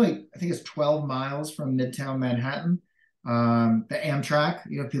it's only, I think it's 12 miles from Midtown Manhattan. The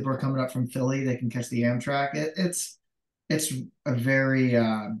Amtrak, people are coming up from Philly, they can catch the Amtrak. It's a very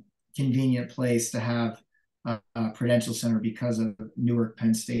convenient place to have Prudential Center because of Newark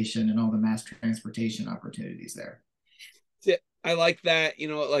Penn Station and all the mass transportation opportunities there. Yeah, I like that.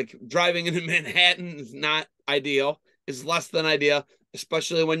 Like driving into Manhattan is not ideal. It's less than ideal,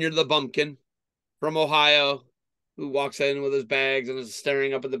 especially when you're the bumpkin from Ohio who walks in with his bags and is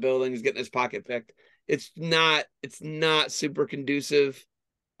staring up at the building, he's getting his pocket picked. It's not super conducive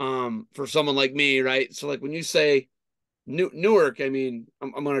for someone like me, right? So like when you say Newark, I mean,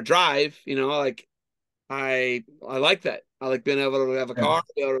 I'm gonna drive, like I like that. I like being able to have a Yeah. car,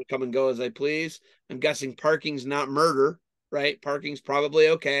 be able to come and go as I please. I'm guessing parking's not murder, right? Parking's probably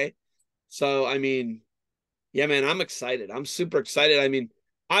okay. So I mean, yeah, man, I'm excited. I'm super excited. I mean,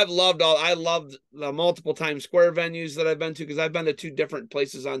 I loved the multiple Times Square venues that I've been to because I've been to two different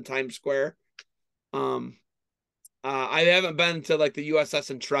places on Times Square. Um, I haven't been to like the USS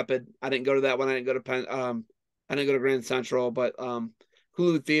Intrepid. I didn't go to that one. I didn't go to I didn't go to Grand Central, but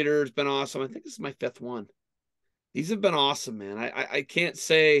Hulu Theater has been awesome. I think this is my fifth one. These have been awesome, man. I can't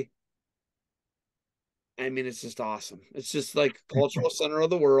say. I mean, it's just awesome. It's just like cultural center of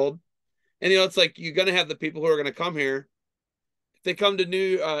the world, and it's like you're gonna have the people who are gonna come here. If they come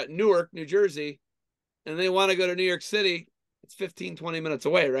to Newark, New Jersey, and they want to go to New York City, it's 15, 20 minutes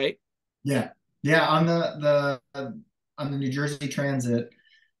away, right? Yeah. Yeah. On the New Jersey Transit,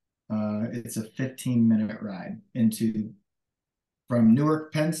 it's a 15-minute ride into from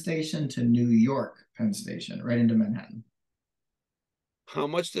Newark Penn Station to New York Penn Station, right into Manhattan. How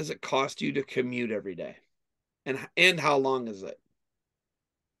much does it cost you to commute every day? And how long is it?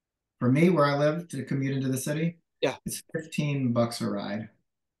 For me, where I live to commute into the city, Yeah. it's $15 a ride.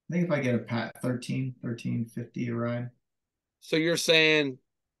 I think if I get a pat 13.50 a ride. So you're saying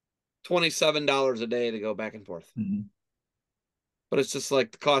 $27 a day to go back and forth. Mhm. But it's just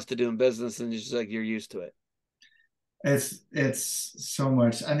like the cost of doing business and it's just like you're used to it. It's so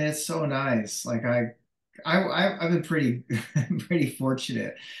much. I mean, it's so nice. Like I've been pretty pretty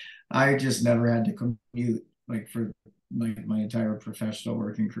fortunate. I just never had to commute like for like my entire professional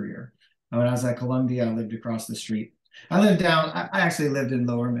working career. When I was at Columbia, I lived across the street. I actually lived in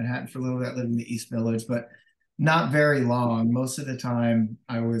Lower Manhattan for a little bit. I lived in the East Village, but not very long. Most of the time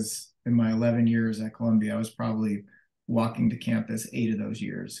I was in my 11 years at Columbia, I was probably walking to campus 8 of those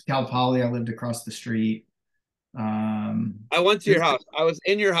years. Cal Poly, I lived across the street. I went to your This, house. I was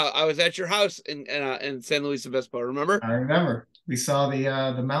in your house. I was at your house in San Luis Obispo. Remember? I remember we saw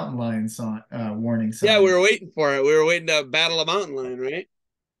the mountain lion sign, warning Yeah, we sign. were waiting for it. We were waiting to battle a mountain lion, right?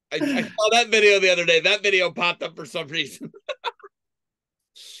 I saw that video the other day. That video popped up for some reason.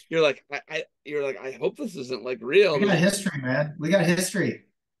 You're like, I hope this isn't like real. We got history, man. We got history.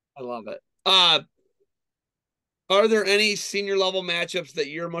 I love it. Are there any senior level matchups that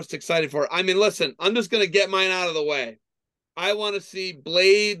you're most excited for? I mean, listen, I'm just gonna get mine out of the way. I want to see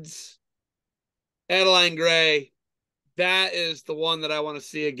Blades, Adeline Gray. That is the one that I want to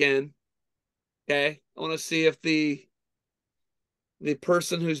see again. Okay, I want to see if the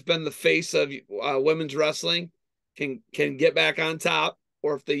person who's been the face of women's wrestling can get back on top,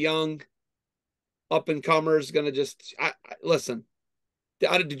 or if the young up and comer is going to just listen.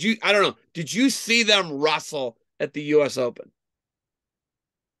 Did you? I don't know. Did you see them wrestle at the U.S. Open?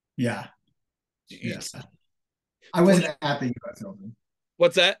 Yeah, You, yeah. I wasn't at the U.S. Open.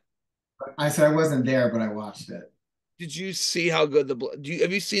 what's that? I said I wasn't there, but I watched it. Did you see how good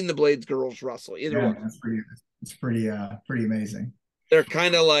have you seen the Blades girls wrestle? Either Yeah, one. man, it's pretty amazing. They're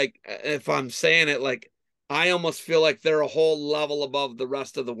kind of like, if I'm saying it, like I almost feel like they're a whole level above the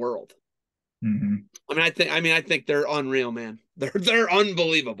rest of the world. Mm-hmm. I think they're unreal, man. They're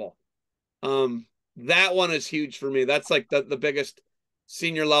unbelievable. That one is huge for me. That's like the biggest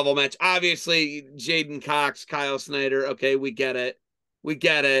senior level match. Obviously, Jaden Cox, Kyle Snyder. Okay, we get it,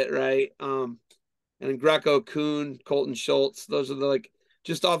 right? And Greco Kuhn, Colton Schultz. Those are the like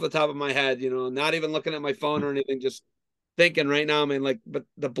just off the top of my head, not even looking at my phone or anything, just thinking right now, man. Like, but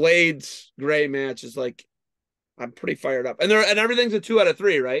the Blades Gray match is like, I'm pretty fired up, and everything's a 2 out of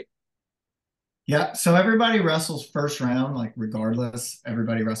 3, right? Yeah, so everybody wrestles first round, like regardless,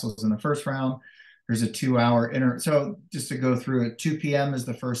 everybody wrestles in the first round. There's a 2 hour So just to go through it, 2 p.m. is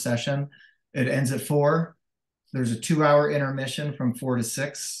the first session. It ends at 4. There's a 2 hour intermission from 4 to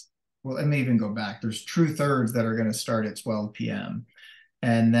 6. Well, let me even go back. There's true thirds that are going to start at 12 p.m.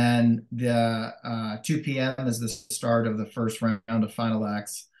 And then the 2 p.m. is the start of the first round of final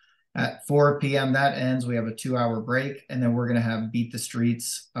acts. At 4 p.m. that ends. We have a 2 hour break, and then we're going to have Beat the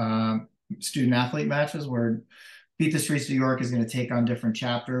Streets student athlete matches where Beat the Streets New York is going to take on different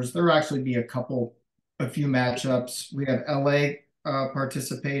chapters. There will actually be a few matchups. We have LA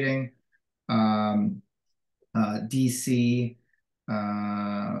participating, DC,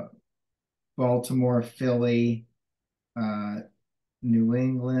 Baltimore, Philly, uh, New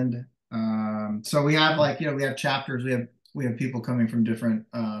England. So we have we have chapters. We have people coming from different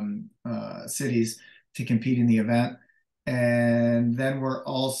cities to compete in the event. And then we're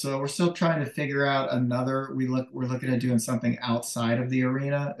still trying to figure out we're looking at doing something outside of the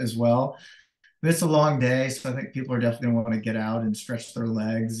arena as well. But it's a long day, so I think people are definitely going to want to get out and stretch their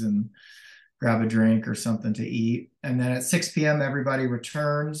legs and grab a drink or something to eat. And then at 6 p.m., everybody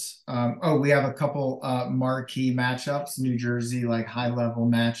returns. We have a couple marquee matchups, New Jersey, like high level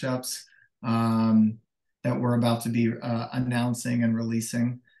matchups that we're about to be announcing and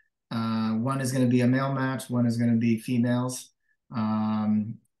releasing. One is going to be a male match, one is going to be females.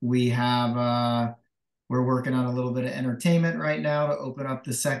 We're working on a little bit of entertainment right now to open up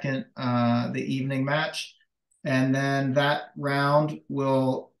the evening match. And then that round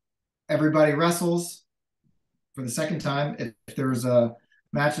everybody wrestles for the second time. If there's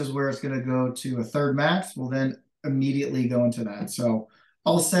matches where it's going to go to a third match, we'll then immediately go into that. So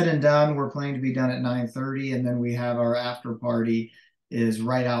all said and done, we're planning to be done at 9:30, and then we have our after party is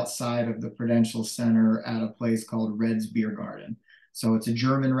right outside of the Prudential Center at a place called Red's Beer Garden. So it's a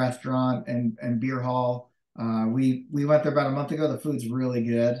German restaurant and beer hall. We went there about a month ago. The food's really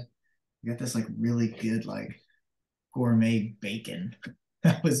good. We got this like really good like gourmet bacon.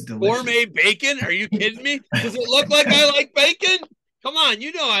 That was delicious. Gourmet bacon? Are you kidding me? Does it look like I like bacon? Come on,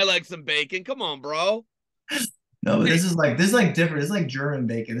 you know I like some bacon. Come on, bro. No, but this is like different. This is like German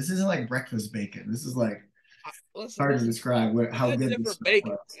bacon. This isn't like breakfast bacon. This is like Listen, hard to describe how good this stuff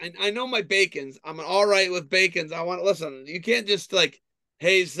bacon. was. I know my bacons. I'm all right with bacons. I want listen. You can't just like,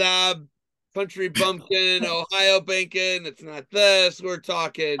 hey Zab, country bumpkin, Ohio bacon. It's not this. We're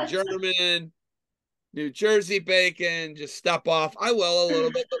talking German, New Jersey bacon. Just step off. I will a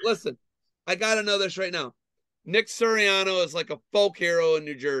little bit, but listen, I gotta know this right now. Nick Suriano is like a folk hero in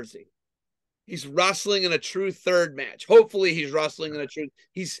New Jersey. he's wrestling in a true third match. Hopefully he's wrestling in a true,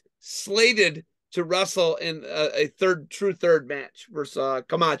 he's slated to wrestle in a true third match versus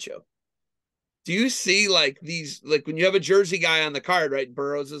Camacho. Do you see like these, like when you have a Jersey guy on the card, right?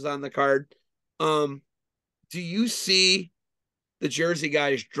 Burroughs is on the card. Do you see the Jersey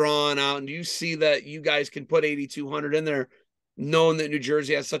guys drawn out, and do you see that you guys can put 8,200 in there, knowing that New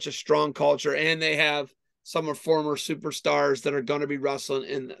Jersey has such a strong culture and they have some of former superstars that are going to be wrestling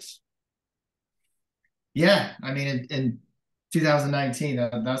in this? Yeah, I mean, in 2019,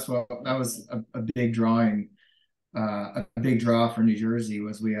 that was a big drawing, a big draw for New Jersey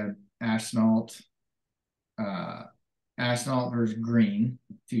was we had uh, Ashnault versus Green,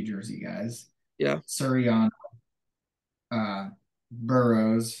 two Jersey guys, Yeah. Suriano,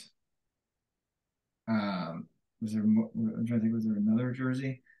 Burroughs. Was there? I'm trying to think. Was there another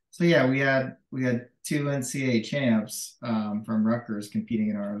Jersey? So yeah, we had two NCAA champs from Rutgers competing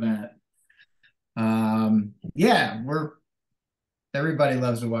in our event. Yeah, everybody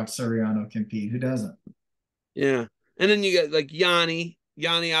loves to watch Suriano compete. Who doesn't? Yeah. And then you got like Yanni.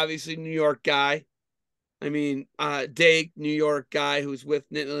 Yanni, obviously, New York guy. I mean, Dake, New York guy who's with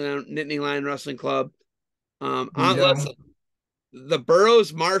Nittany Lion Wrestling Club. Vito. Listen, the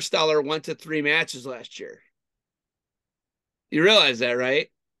Burroughs Marsteller went to 3 matches last year. You realize that, right?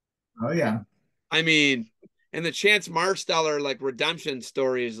 Oh yeah. I mean, and the Chance Marsteller like redemption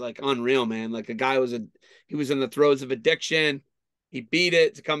story is like unreal, man. Like a guy he was in the throes of addiction. He beat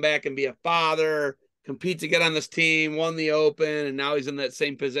it to come back and be a father, compete to get on this team, won the Open, and now he's in that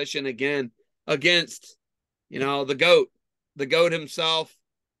same position again against, the goat himself,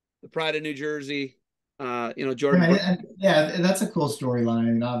 the pride of New Jersey, Jordan. Yeah, that's a cool storyline.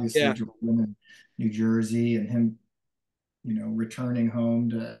 And obviously Yeah, Jordan in New Jersey and him, returning home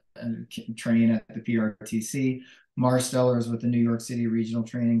to and train at the PRTC. Marsteller is with the New York City Regional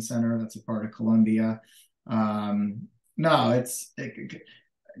Training Center. That's a part of Columbia. No,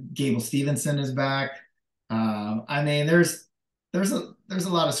 Gable Stevenson is back. I mean, there's a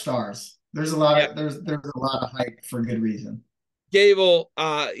lot of stars. yeah. There's a lot of hype for good reason. Gable,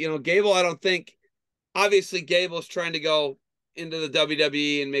 Gable, I don't think obviously Gable's trying to go into the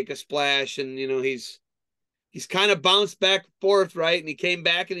WWE and make a splash, and he's kind of bounced back and forth, right? And he came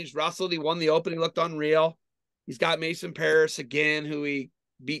back and he's wrestled. He won the Open. He looked unreal. He's got Mason Paris again, who he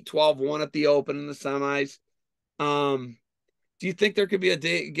beat 12-1 at the Open in the semis. Do you think there could be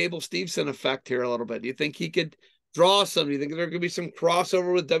a Gable Stevenson effect here a little bit? Do you think he could draw some? Do you think there could be some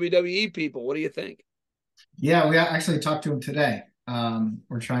crossover with WWE people? What do you think? Yeah, we actually talked to him today.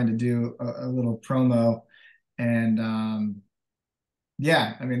 We're trying to do a little promo, and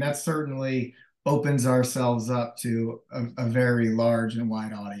yeah, I mean that certainly opens ourselves up to a very large and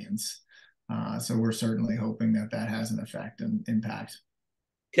wide audience. So we're certainly hoping that has an effect and impact.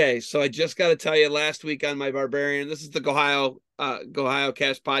 Okay, so I just got to tell you, last week on my Barbarian, this is the GOhioCast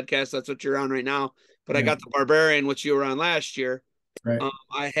podcast. That's what you're on right now. But I Yeah, got the Barbarian, which you were on last year. right.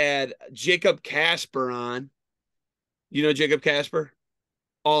 I had Jacob Casper on. You know Jacob Casper,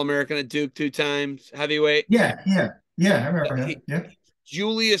 All American at Duke 2 times, heavyweight. Yeah. I remember him. He, Yeah.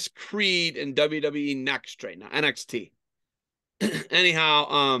 Julius Creed in WWE Next right now, NXT.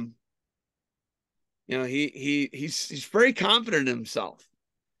 Anyhow, he's very confident in himself.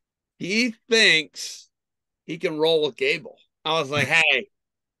 He thinks he can roll with Gable. I was like, hey,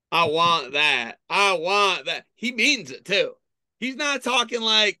 I want that. I want that. He means it too. He's not talking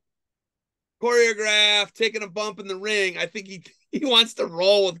like choreograph, taking a bump in the ring. I think he wants to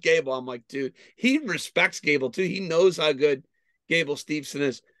roll with Gable. I'm like, dude, he respects Gable too. He knows how good Gable Stevenson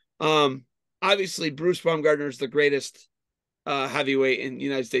is. Obviously, Bruce Baumgartner is the greatest heavyweight in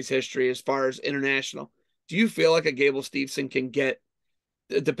United States history as far as international. Do you feel like a Gable Stevenson can get,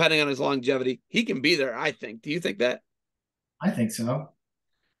 depending on his longevity, he can be there? I think. Do you think that? I think so.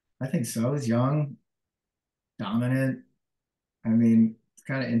 I think so. He's young, dominant. I mean, it's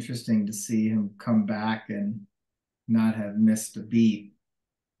kind of interesting to see him come back and not have missed a beat.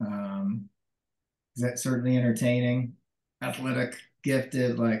 Um, is that certainly entertaining, athletic,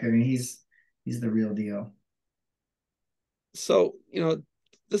 gifted? Like, I mean, he's the real deal. So,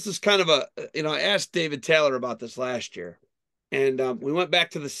 this is kind of I asked David Taylor about this last year, and we went back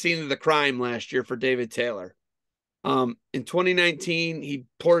to the scene of the crime last year for David Taylor. In 2019, he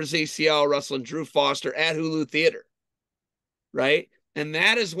tore his ACL wrestling Drew Foster at Hulu Theater, right? And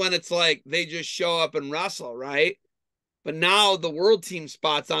that is when it's like they just show up and wrestle, right? But now the world team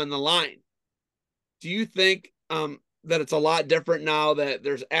spot's on the line. Do you think that it's a lot different now that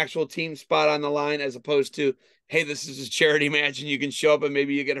there's actual team spot on the line as opposed to, hey, this is a charity match and you can show up and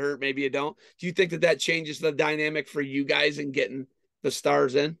maybe you get hurt, maybe you don't? Do you think that changes the dynamic for you guys in getting the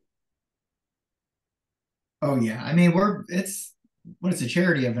stars in? Oh yeah. I mean, it's when it's a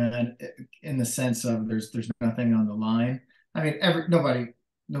charity event in the sense of there's nothing on the line. I mean,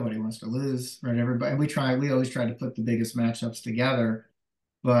 nobody wants to lose, right? Everybody, we always try to put the biggest matchups together,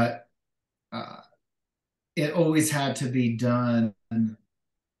 but uh, it always had to be done.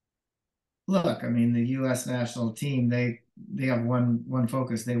 Look, I mean, the U.S. national team, they have one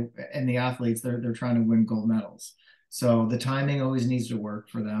focus. And the athletes, they're trying to win gold medals. So the timing always needs to work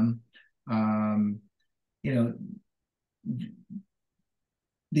for them. Um, you know,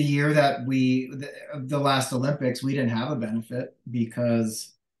 the year that the last Olympics, we didn't have a benefit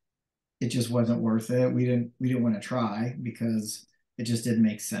because it just wasn't worth it. We didn't want to try because it just didn't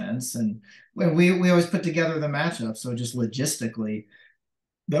make sense. And when we always put together the matchup, so just logistically,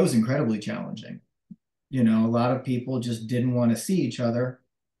 that was incredibly challenging. A lot of people just didn't want to see each other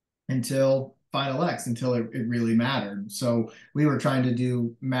until Final X, until it really mattered. So we were trying to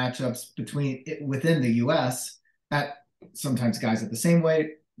do matchups within the US at sometimes guys at the same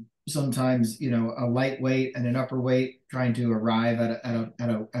weight, sometimes a lightweight and an upper weight, trying to arrive at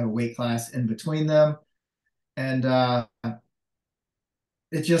a weight class in between them. And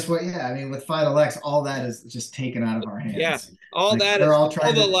it's just what yeah, I mean, with Final X, all that is just taken out of our Yeah, hands. all Like that they're is all all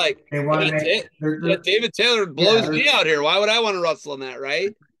trying the to like. they want Yeah, to make yeah, David Taylor yeah, blows me out here. Why would I want to wrestle in that,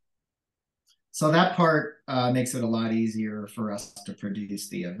 right? so that part makes it a lot easier for us to produce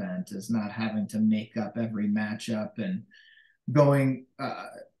the event, is not having to make up every matchup and going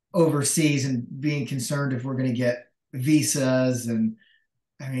overseas and being concerned if we're going to get visas. And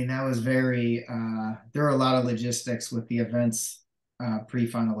I mean, that was there are a lot of logistics with the events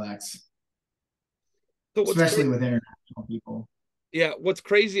pre-Final X, So what's especially crazy? with international people. Yeah, what's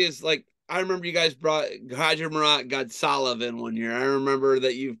crazy is like I remember you guys brought Hajar Marat Godsalov in one year. I remember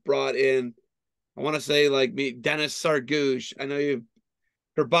that you've brought in, I want to say like me, Dennis Sargouche. I know you've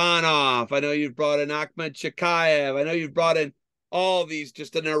Kurbanov. I know you've brought in Ahmed Chikayev. I know you've brought in all these,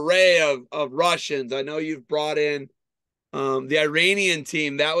 just an array of Russians. I know you've brought in the Iranian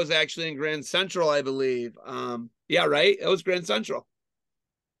team. That was actually in Grand Central, I believe. Yeah, right. It was Grand Central.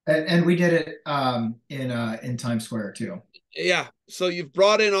 And we did it in Times Square too. Yeah. So you've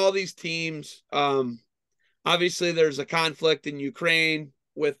brought in all these teams. Obviously, there's a conflict in Ukraine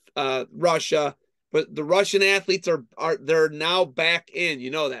with Russia, but the Russian athletes are they're now back in.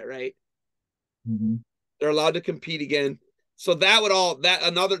 You know that, right? Mhm. They're allowed to compete again. So that would all that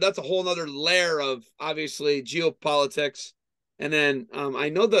another that's a whole other layer of obviously geopolitics. And then I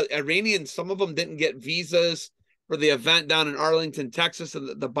know the Iranians, some of them didn't get visas for the event down in Arlington, Texas,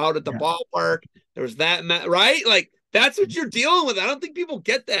 and the bout at the Yeah. ballpark. There was that, right? Like that's what you're dealing with. I don't think people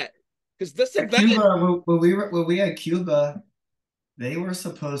get that because this At event, Cuba, when we had Cuba, they were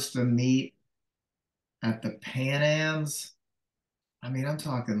supposed to meet at the Pan Ams. I mean, I'm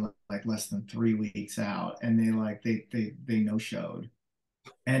talking like less than 3 weeks out, and they no showed.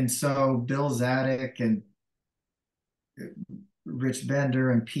 And so Bill Zadek and Rich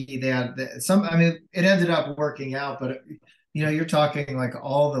Bender and P, they had some. I mean, it ended up working out, but you're talking like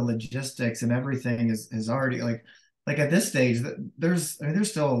all the logistics and everything is already like at this stage. There's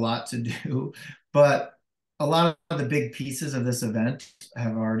still a lot to do, but a lot of the big pieces of this event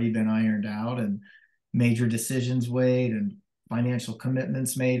have already been ironed out, and major decisions weighed and financial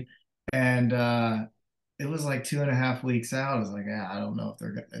commitments made. And it was like 2.5 weeks out. I was like, yeah, I don't know if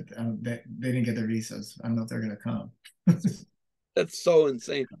they're gonna. They didn't get their visas. I don't know if they're gonna come. that's so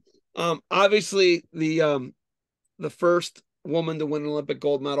insane. Obviously the first woman to win an Olympic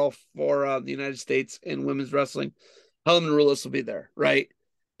gold medal for the United States in women's wrestling, Helen Maroulis will be there, right?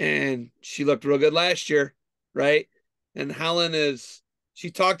 And she looked real good last year, right? And Helen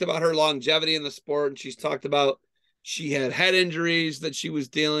she talked about her longevity in the sport, and she's talked about she had head injuries that she was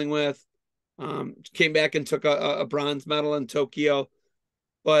dealing with. Came back and took a bronze medal in Tokyo.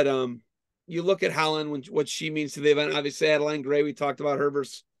 But you look at Helen, what she means to the event. Obviously, Adeline Gray, we talked about her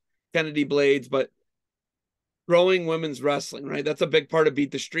versus Kennedy Blades, but growing women's wrestling, right? That's a big part of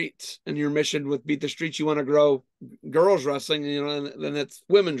Beat the Streets. And your mission with Beat the Streets, you want to grow girls wrestling, and then it's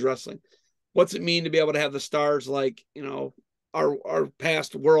women's wrestling. What's it mean to be able to have the stars like, our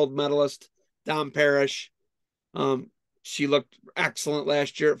past world medalist, Dom Parrish? Um, she looked excellent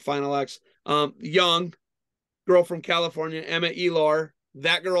last year at Final X. Young girl from California, Emma Elor,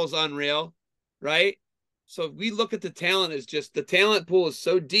 that girl's unreal, right? So if we look at the talent, is just the talent pool is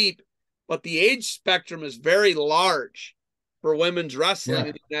so deep, but the age spectrum is very large for women's wrestling Yeah,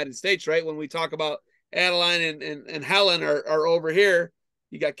 in the United States, right? When we talk about Adeline and Helen are over here,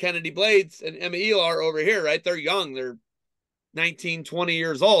 you got Kennedy Blades and Emma Elor over here, right? They're young. They're 19, 20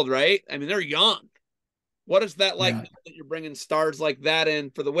 years old, right? I mean, they're young. What is that like yeah. now that you're bringing stars like that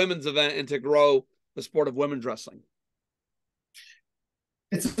in for the women's event and to grow the sport of women's wrestling?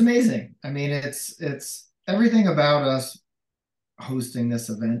 It's amazing. I mean, it's everything about us hosting this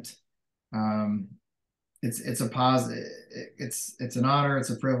event. Um, it's a positive. It's an honor. It's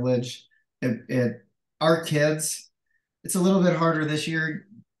a privilege. It our kids. It's a little bit harder this year,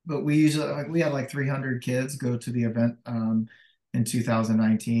 but we usually we had like 300 kids go to the event in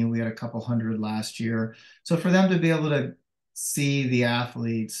 2019. We had a couple hundred last year. So for them to be able to see the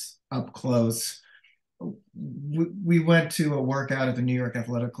athletes up close, we went to a workout at the New York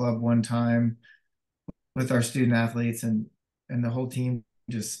Athletic Club one time with our student athletes, and the whole team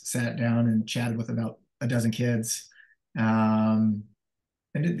just sat down and chatted with about a dozen kids. Um,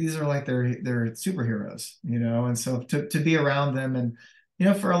 and these are like they're superheroes, you know. And so to be around them, and you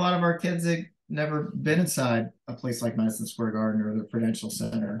know, for a lot of our kids, they've never been inside a place like Madison Square Garden or the Prudential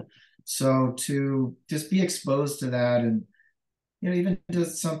Center. So to just be exposed to that, and you know, even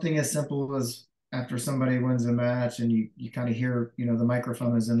just something as simple as after somebody wins a match and you kind of hear, you know, the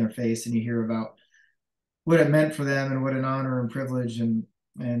microphone is in their face and you hear about what it meant for them and what an honor and privilege, and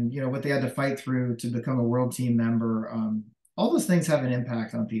you know what they had to fight through to become a world team member. All those things have an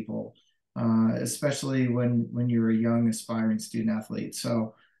impact on people, especially when you're a young aspiring student athlete.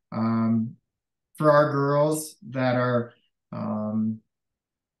 So for our girls that are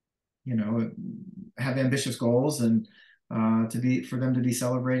you know, have ambitious goals, and for them to be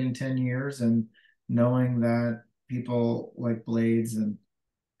celebrating 10 years and knowing that people like Blades and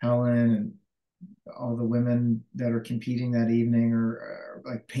Helen and all the women that are competing that evening are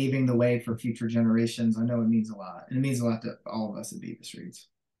like paving the way for future generations. I know it means a lot, and it means a lot to all of us at Beaver Streets.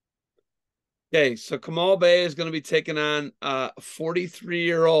 Okay, so Kamal Bay is going to be taking on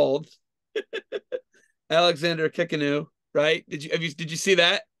 43-year-old Alexander Kikinu, right? Did you see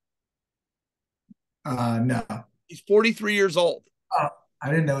that? No. He's 43 years old. Oh, I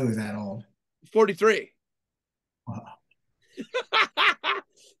didn't know he was that old. He's 43. Wow.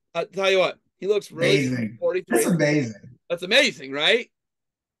 I'll tell you what, he looks really Amazing. 43. That's amazing. That's amazing, right?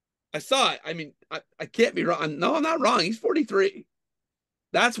 I saw it. I mean, I can't be wrong. No, I'm not wrong. He's 43.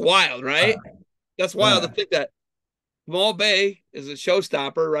 That's wild, right? That's wild to think that Kamal Bay is a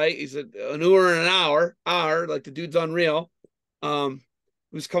showstopper, right? He's an hour and an hour, like the dude's unreal. He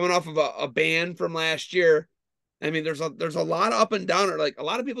was coming off of a ban from last year. I mean, there's a lot of up and down. Like a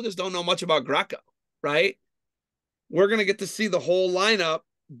lot of people just don't know much about Greco, right? We're gonna get to see the whole lineup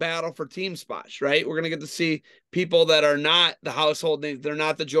battle for team spots, right? We're gonna get to see people that are not the household names. They're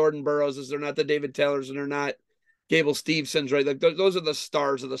not the Jordan Burroughs, they're not the David Taylors, and they're not Gable Stevensons, right? Like those are the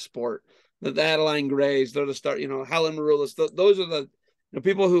stars of the sport. The Adeline Grays, they're the star. You know, Helen Maroulis. Those are the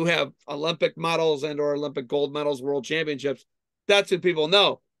people who have Olympic medals and or Olympic gold medals, world championships. That's who people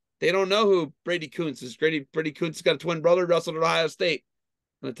know. They don't know who Brady Kuntz is. Brady Kuntz has got a twin brother, wrestled at Ohio State.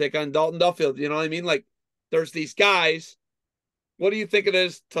 Going to take on Dalton Duffield. You know what I mean? Like, there's these guys. What do you think it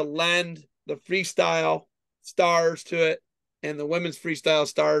is to lend the freestyle stars to it and the women's freestyle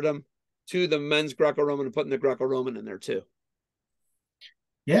stardom to the men's Greco-Roman, and putting the Greco-Roman in there too?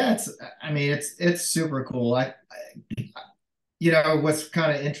 Yeah, I mean, it's super cool. You know, what's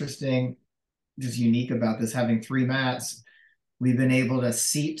kind of interesting, just unique about this, having three mats, we've been able to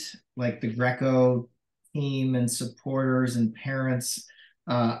seat like the Greco team and supporters and parents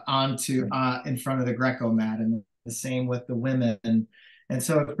onto in front of the Greco mat, and the same with the women. And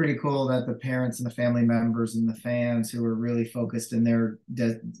so it's pretty cool that the parents and the family members and the fans who are really focused in their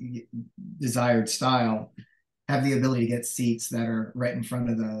desired style have the ability to get seats that are right in front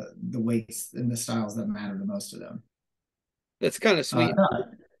of the weights and the styles that matter the most to them. That's kind of sweet.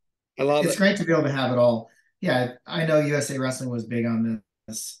 I love it's it. great to be able to have it all. Yeah, I know USA Wrestling was big on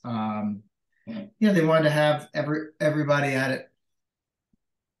this. You know, they wanted to have everybody at it.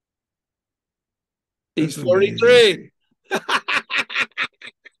 He's 43.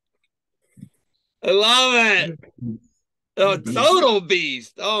 I love it. Oh, total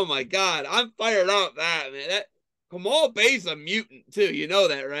beast. Oh my God. I'm fired up that, man. That Kamal Bay's a mutant too. You know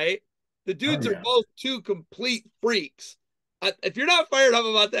that, right? The dudes are both two complete freaks. If you're not fired up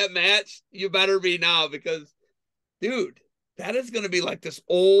about that match, you better be now, because, dude, that is going to be like this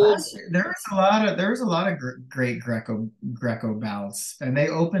old. There was a lot of great Greco bouts, and they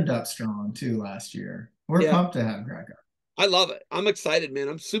opened up strong too last year. We're pumped to have Greco. I love it. I'm excited, man.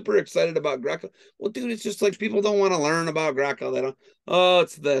 I'm super excited about Greco. Well, dude, it's just like people don't want to learn about Greco. They don't. Oh,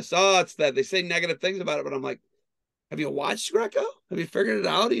 it's this. Oh, it's that. They say negative things about it, but I'm like, have you watched Greco? Have you figured it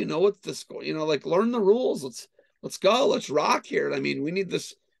out? Do you know what's the score? You know, like, learn the rules. Let's go. Let's rock here. I mean, we need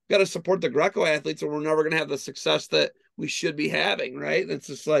this. Got to support the Greco athletes, or we're never going to have the success that we should be having, right? And it's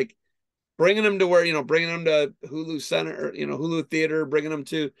just like bringing them to where, bringing them to Hulu Center, Hulu Theater, bringing them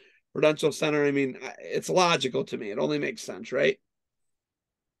to Prudential Center. I mean, it's logical to me. It only makes sense, right?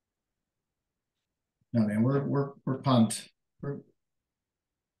 No, man, we're pumped. We're,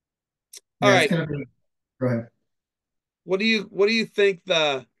 All yeah, it's right. gonna be. Go ahead. What do you think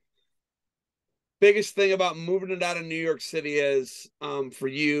the biggest thing about moving it out of New York City is, for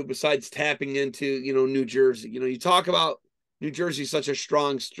you, besides tapping into, New Jersey? You talk about New Jersey, such a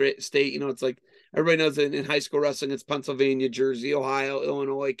strong state. It's like everybody knows that in high school wrestling, it's Pennsylvania, Jersey, Ohio,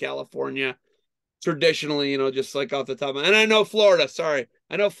 Illinois, California. Traditionally, just like off the top and I know Florida. Sorry,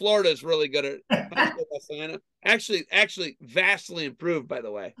 I know Florida is really good at high school wrestling. I know, actually, vastly improved. By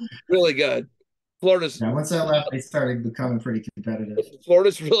the way, really good. Florida's Yeah, once I left, they started becoming pretty competitive.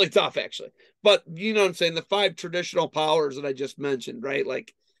 Florida's really tough, actually. But you know what I'm saying? The five traditional powers that I just mentioned, right?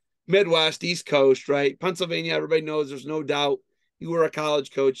 Like Midwest, East Coast, right? Pennsylvania, everybody knows, there's no doubt. You were a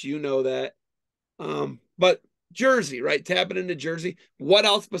college coach, you know that. But Jersey, right? Tapping into Jersey. What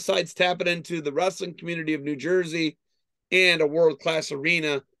else besides tapping into the wrestling community of New Jersey and a world class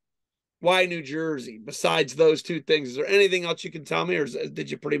arena? Why New Jersey? Besides those two things, is there anything else you can tell me, or did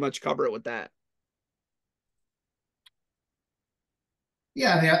you pretty much cover it with that?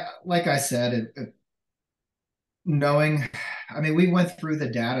 Yeah, I mean, like I said, knowing, I mean, we went through the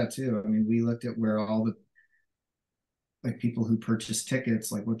data too. I mean, we looked at where all the like people who purchased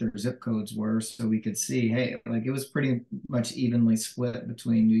tickets, like what their zip codes were, so we could see, hey, like it was pretty much evenly split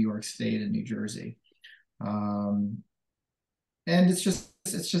between New York State and New Jersey. Um, and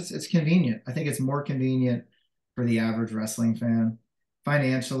it's convenient. I think it's more convenient for the average wrestling fan.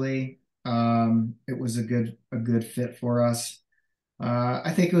 Financially, it was a good fit for us.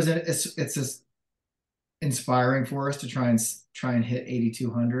 I think it's just inspiring for us to try and hit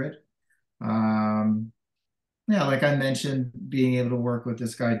 8,200. Um, yeah, like I mentioned, being able to work with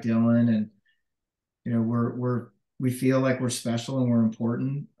this guy Dylan, and we feel like we're special and we're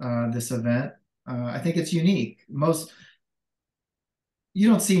important. This event, I think it's unique. Most You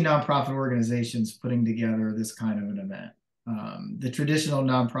don't see nonprofit organizations putting together this kind of an event. The traditional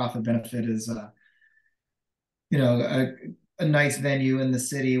nonprofit benefit is, a nice venue in the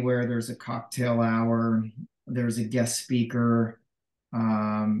city where there's a cocktail hour, there's a guest speaker,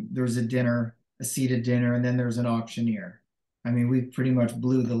 there's a dinner, a seated dinner, and then there's an auctioneer. I mean, we pretty much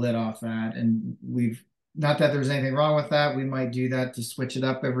blew the lid off that, and we've not that there's anything wrong with that. We might do that to switch it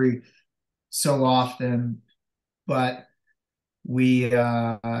up every so often, but we,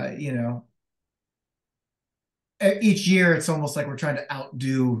 each year it's almost like we're trying to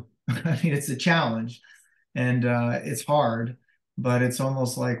outdo. I mean, it's a challenge, and it's hard, but it's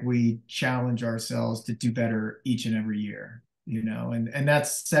almost like we challenge ourselves to do better each and every year, and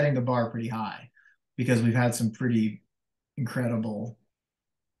that's setting the bar pretty high because we've had some pretty incredible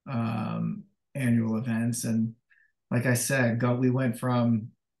um, annual events. And like I said, we went from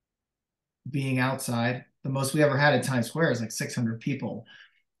being outside. The most we ever had at Times Square is like 600 people.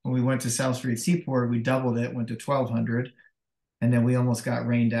 When we went to South Street Seaport, we doubled it, went to 1,200, and then we almost got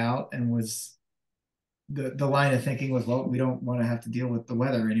rained out. And was the line of thinking was, well, we don't want to have to deal with the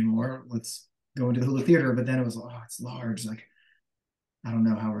weather anymore. Let's go into the Hulu Theater. But then it was, oh, it's large. Like, I don't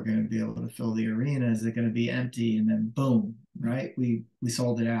know how we're going to be able to fill the arena. Is it going to be empty? And then boom, right? We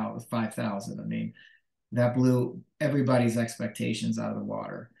sold it out with 5,000. I mean, that blew everybody's expectations out of the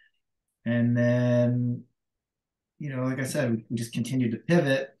water. And then, like I said, we just continued to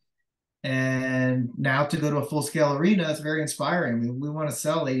pivot. And now to go to a full scale arena is very inspiring. We want to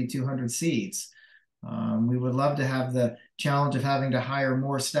sell 8,200 seats. We would love to have the challenge of having to hire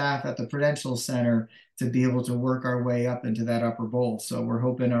more staff at the Prudential Center to be able to work our way up into that upper bowl. So we're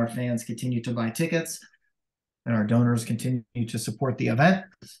hoping our fans continue to buy tickets and our donors continue to support the event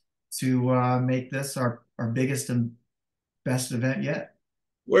to make this our biggest and best event yet.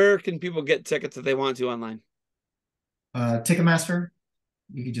 Where can people get tickets if they want to online? Ticketmaster,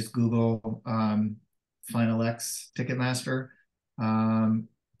 you could just Google Final X Ticketmaster.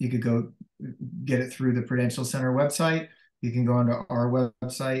 You could go get it through the Prudential Center website. You can go onto our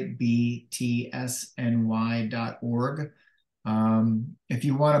website, btsny.org. If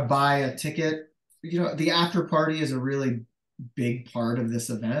you want to buy a ticket, the after party is a really big part of this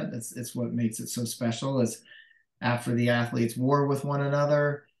event. It's what makes it so special. Is after the athletes war with one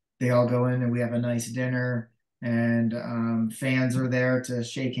another, they all go in and we have a nice dinner, and fans are there to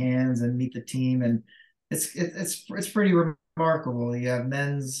shake hands and meet the team, and it's pretty remarkable. You have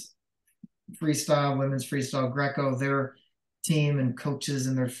men's freestyle, women's freestyle, Greco, their team and coaches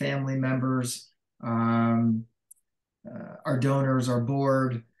and their family members, our donors, our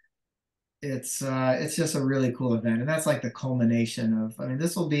board. It's just a really cool event, and that's like the culmination of. I mean,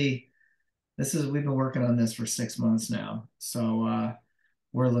 we've been working on this for 6 months now, so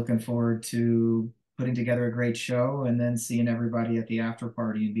we're looking forward to putting together a great show and then seeing everybody at the after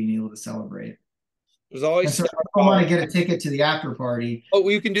party and being able to celebrate. There's always And so star if people want power. to get a ticket to the after party, Oh,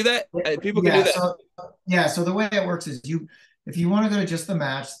 you can do that. People can do yeah, that. so the way it works is if you want to go to just the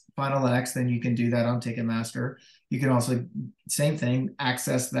match, Final X, then you can do that on Ticketmaster. You can also, same thing,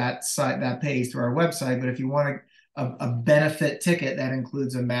 access that site, that page through our website. But if you want a benefit ticket, that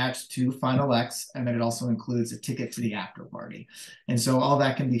includes a match to Final X, and then it also includes a ticket to the after party. And so all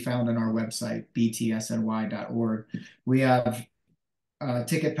that can be found on our website, btsny.org. We have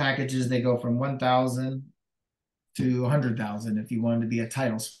ticket packages. They go from 1,000 to 100,000 if you wanted to be a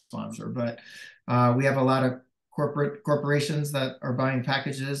title sponsor. But we have a lot of corporations that are buying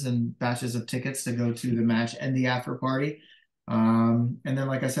packages and batches of tickets to go to the match and the after party. And then,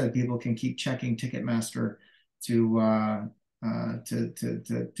 like I said, people can keep checking Ticketmaster to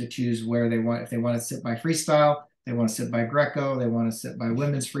choose where they want. If they want to sit by freestyle, they want to sit by Greco, they want to sit by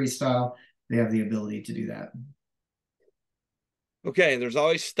women's freestyle, they have the ability to do that. Okay, there's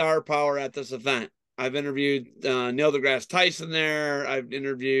always star power at this event. I've interviewed Neil deGrasse Tyson there. I've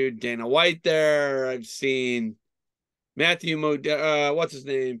interviewed Dana White there. I've seen what's his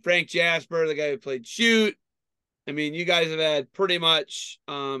name? Frank Jasper, the guy who played Shoot. I mean, you guys have had pretty much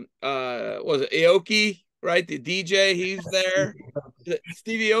was it Aoki, right? The DJ, he's there.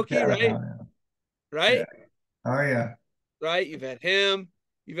 Stevie Aoki, right? Yeah, yeah. Right? Oh yeah. Right? You've had him.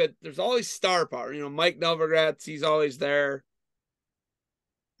 There's always star power. You know, Mike Novogratz, he's always there.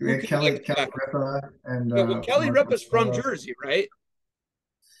 We Who had can you Kelly expect? Ripa and Yeah, well, Kelly Mark Ripa's from Marcello. Jersey, right?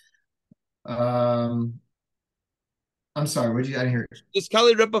 Um, I'm sorry, what did you? I didn't hear. Is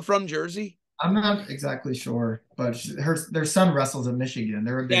Kelly Ripa from Jersey? I'm not exactly sure, but their son wrestles in Michigan.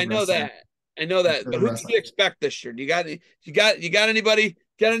 They're a Yeah, I big know wrestling. that. I know that. They're But who can you wrestling. expect this year? You got anybody?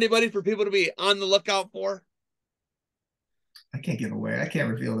 Got anybody for people to be on the lookout for? I can't give away. I can't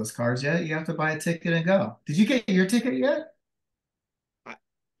reveal those cards yet. You have to buy a ticket and go. Did you get your ticket yet?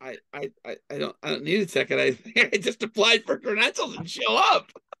 I I don't need a ticket. I just applied for credentials and show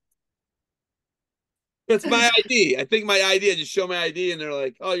up. That's my ID. I think my ID. I just show my ID and they're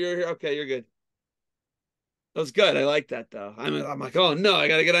like, "Oh, you're here. Okay, you're good." That was good. I like that though. I'm like, "Oh no, I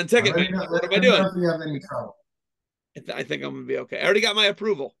got to get on Let me Ticketmaster. know, What let am I me know doing?" if you have any trouble. I think I'm gonna be okay. I already got my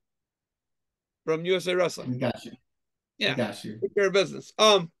approval from USA Wrestling. We got you. We Yeah, got you. take care of business.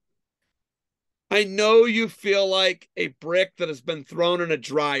 I know you feel like a brick that has been thrown in a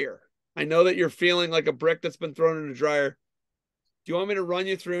dryer. I know that you're feeling like a brick that's been thrown in a dryer. Do you want me to run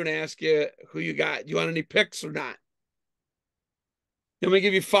you through and ask you who you got? Do you want any picks or not? You want me to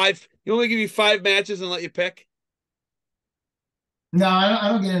give you five? You want me to give you five matches and let you pick? No, I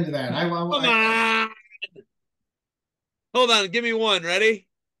don't get into that. Come on. Hold on. Give me one. Ready?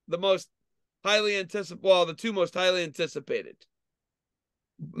 The most highly anticipated. Well, the two most highly anticipated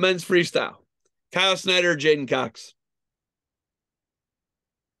men's freestyle: Kyle Snyder, Jaden Cox.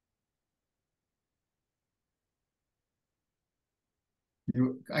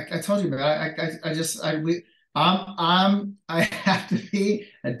 I told you, man. I have to be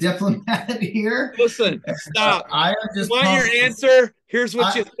a diplomat here. Listen, And, stop. I am You just want your pumped. answer? Here's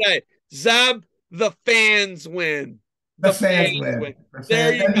what you I, say. Zeb, the fans win. the The fans fans win. win.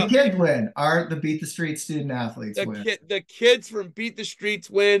 There you And the go. kids win. The Beat the Street student athletes win. The kids from Beat the Streets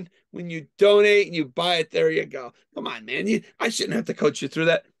win when you donate and you buy it. There you go. Come on, man. I shouldn't have to coach you through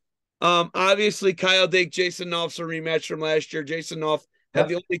that. Obviously Kyle Dake, Jason Nolf's a rematch from last year. Jason Nolf had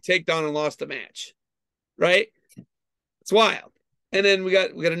the Yep. only takedown and lost a match. Right? It's wild. And then we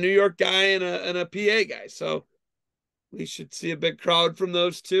got a New York guy and a PA guy. So we should see a big crowd from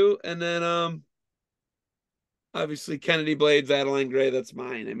those two. And then obviously Kennedy Blades, Adeline Gray, that's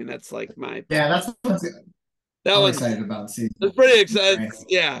mine. I mean, that's like my Yeah, that I'm one's excited about the season. it's pretty exciting. Right.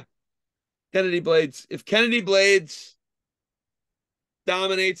 Yeah. Kennedy Blades. If Kennedy Blades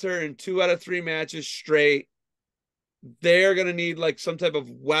dominates her in 2 out of 3 matches straight, they're gonna need like some type of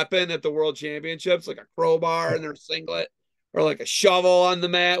weapon at the world championships, like a crowbar in their singlet, or like a shovel on the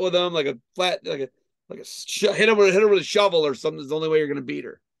mat with them, like a flat, hit her with a shovel or something. Is the only way you're gonna beat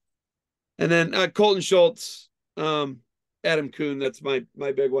her. And then Colton Schultz, Adam Kuhn. That's my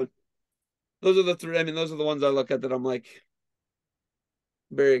big one. Those are the three. I mean, those are the ones I look at that I'm like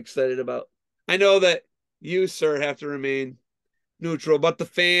very excited about. I know that you, sir, have to remain neutral, but the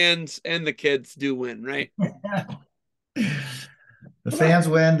fans and the kids do win, right? The Come on. fans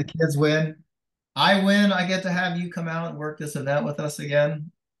win, the kids win. I win. I get to have you come out and work this event with us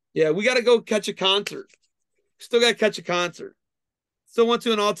again. Yeah, we got to go catch a concert. Still got to catch a concert. Still went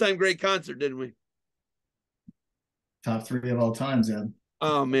to an all-time great concert, didn't we? Top three of all time, Zeb.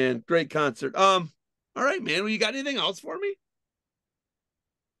 Oh man, great concert. All right, man. Well, you got anything else for me?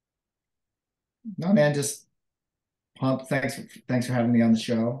 No, man, just pumped. Thanks for having me on the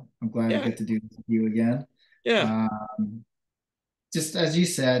show. I'm glad I Yeah, get to do this with you again. yeah. Um, just as you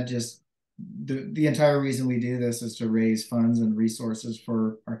said, just the entire reason we do this is to raise funds and resources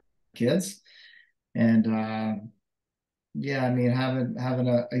for our kids. And yeah, I mean, having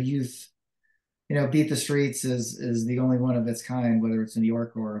a youth, beat the streets is the only one of its kind, whether it's New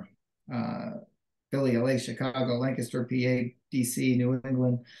York or uh, Philly, LA, Chicago, Lancaster, PA, DC, New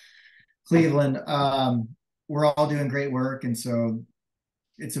England, Cleveland. We're all doing great work, and so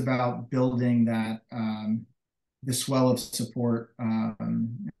it's about building that the swell of support.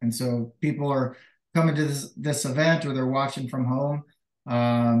 And so people are coming to this event or they're watching from home.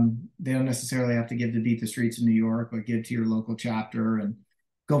 They don't necessarily have to give to Beat the Streets in New York, but give to your local chapter and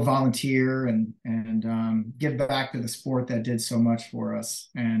go volunteer and give back to the sport that did so much for us.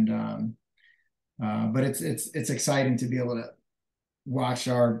 And but it's exciting to be able to watch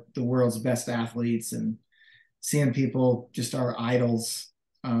the world's best athletes and seeing people, just our idols,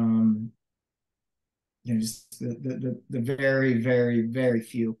 um, just the very, very, very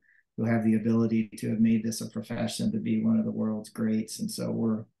few who have the ability to have made this a profession to be one of the world's greats. And so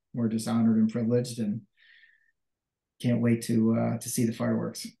we're just honored and privileged and can't wait to see the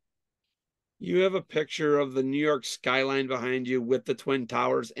fireworks. You have a picture of the New York skyline behind you with the Twin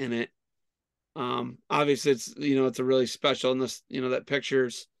Towers in it. Obviously it's it's a really special, and this that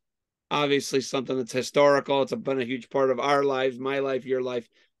picture's obviously something that's historical. It's been a huge part of our lives, my life, your life.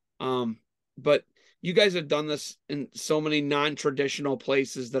 Um, but you guys have done this in so many non-traditional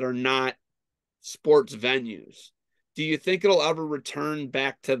places that are not sports venues. Do you think it'll ever return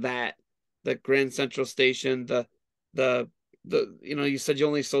back to that? The Grand Central Station, the you said you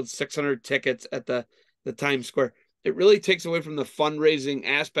only sold 600 tickets at the Times Square. It really takes away from the fundraising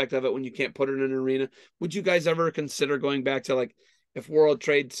aspect of it when you can't put it in an arena. Would you guys ever consider going back to, like, if World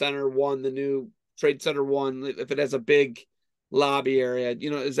Trade Center One, the new Trade Center One, if it has a big lobby area,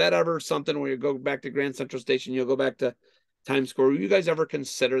 is that ever something where you go back to Grand Central Station, you'll go back to Times Square? Will you guys ever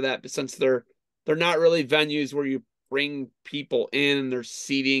consider that? But since they're not really venues where you bring people in and there's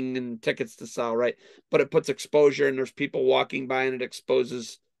seating and tickets to sell, right? But it puts exposure and there's people walking by and it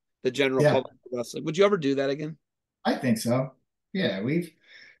exposes the general Yeah, public to wrestling. Would you ever do that again? I think so. Yeah, one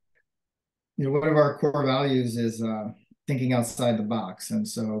of our core values is thinking outside the box. And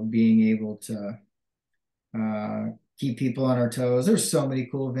so being able to uh, keep people on our toes. There's so many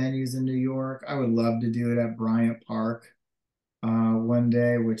cool venues in New York. I would love to do it at Bryant Park one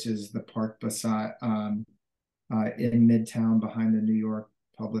day, which is the park beside in Midtown behind the New York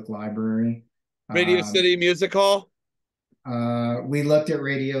Public Library. Radio Uh, City Music Hall? we looked at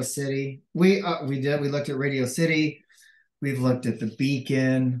Radio City. We did. We looked at Radio City. We've looked at the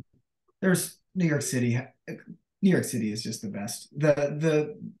Beacon. There's New York City. New York City is just the best.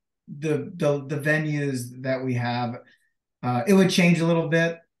 The venues that we have, it would change a little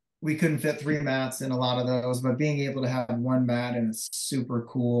bit. We couldn't fit 3 mats in a lot of those, but being able to have one mat in a super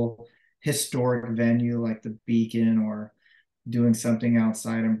cool historic venue like the Beacon, or doing something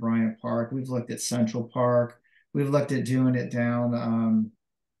outside in Bryant Park. We've looked at Central Park. We've looked at doing it down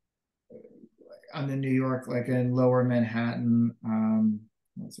on the New York, like in Lower Manhattan.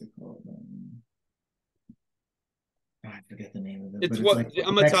 What's it called? I forget the name of it, It's but it's what like I'm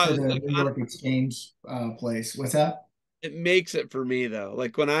gonna next tell to you, the like, New York Exchange place. What's that? it makes it for me though.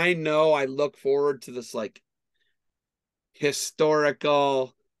 Like, when I know, I look forward to this, like,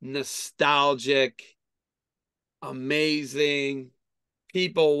 historical, nostalgic, amazing,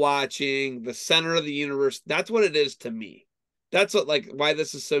 people watching, the center of the universe. That's what it is to me. That's what, like, why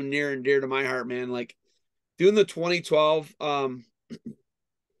this is so near and dear to my heart, man. Like, doing the 2012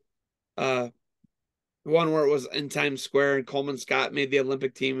 uh one where it was in Times Square and Coleman Scott made the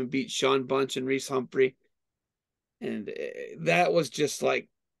Olympic team and beat Sean Bunch and Reese Humphrey. And that was just like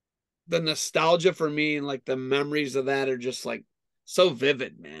the nostalgia for me, and like the memories of that are just like so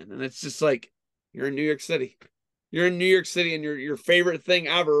vivid, man. And it's just like, you're in New York City. You're in New York City, and your favorite thing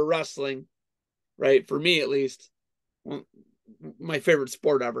ever, wrestling, right? For me at least, well, my favorite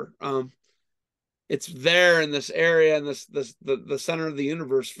sport ever. It's there in this area, and the center of the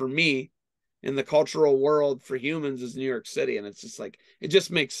universe for me in the cultural world for humans is New York City. And it's just like, it just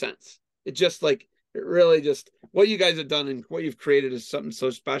makes sense. It just, like, it really just, what you guys have done and what you've created is something so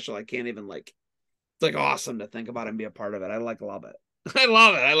special. I can't even, like, it's like awesome to think about and be a part of it. I like love it. I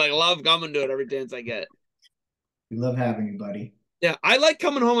love it. I like love coming to it every chance I get. We love having you, buddy. Yeah, I like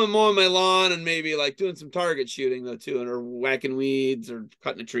coming home and mowing my lawn and maybe like doing some target shooting though too, or whacking weeds or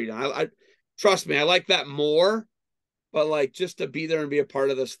cutting a tree down. I trust me, I like that more. But like, just to be there and be a part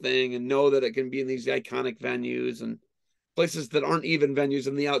of this thing and know that it can be in these iconic venues, and places that aren't even venues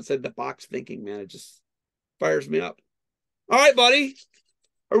and the outside the box thinking, man. It just fires me up. All right, buddy.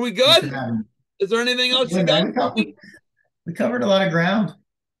 Are we Thanks for good? having me. Is there anything else you Yeah, got man, for me? we covered a lot of ground.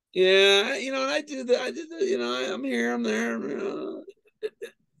 Yeah, and I do that. I did that. I'm here. I'm there.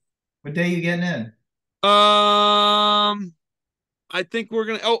 What day you getting in? I think we're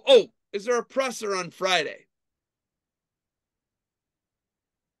gonna. Oh, is there a presser on Friday?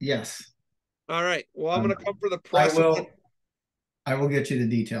 Yes. All right. Well, I'm gonna come for the I presser. will. I will get you the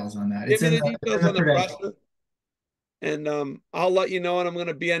details on that. Give It's me in the it's in details the on the credentials. presser, and I'll let you know when I'm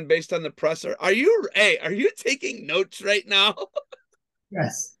gonna be in based on the presser. Are you taking notes right now? All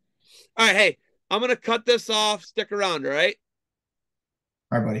Yes. right. Hey, I'm gonna cut this off. Stick around. All right.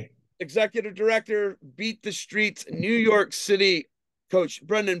 All right, buddy. Executive Director, Beat the Streets, New York City, Coach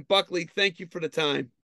Brendan Buckley. Thank you for the time.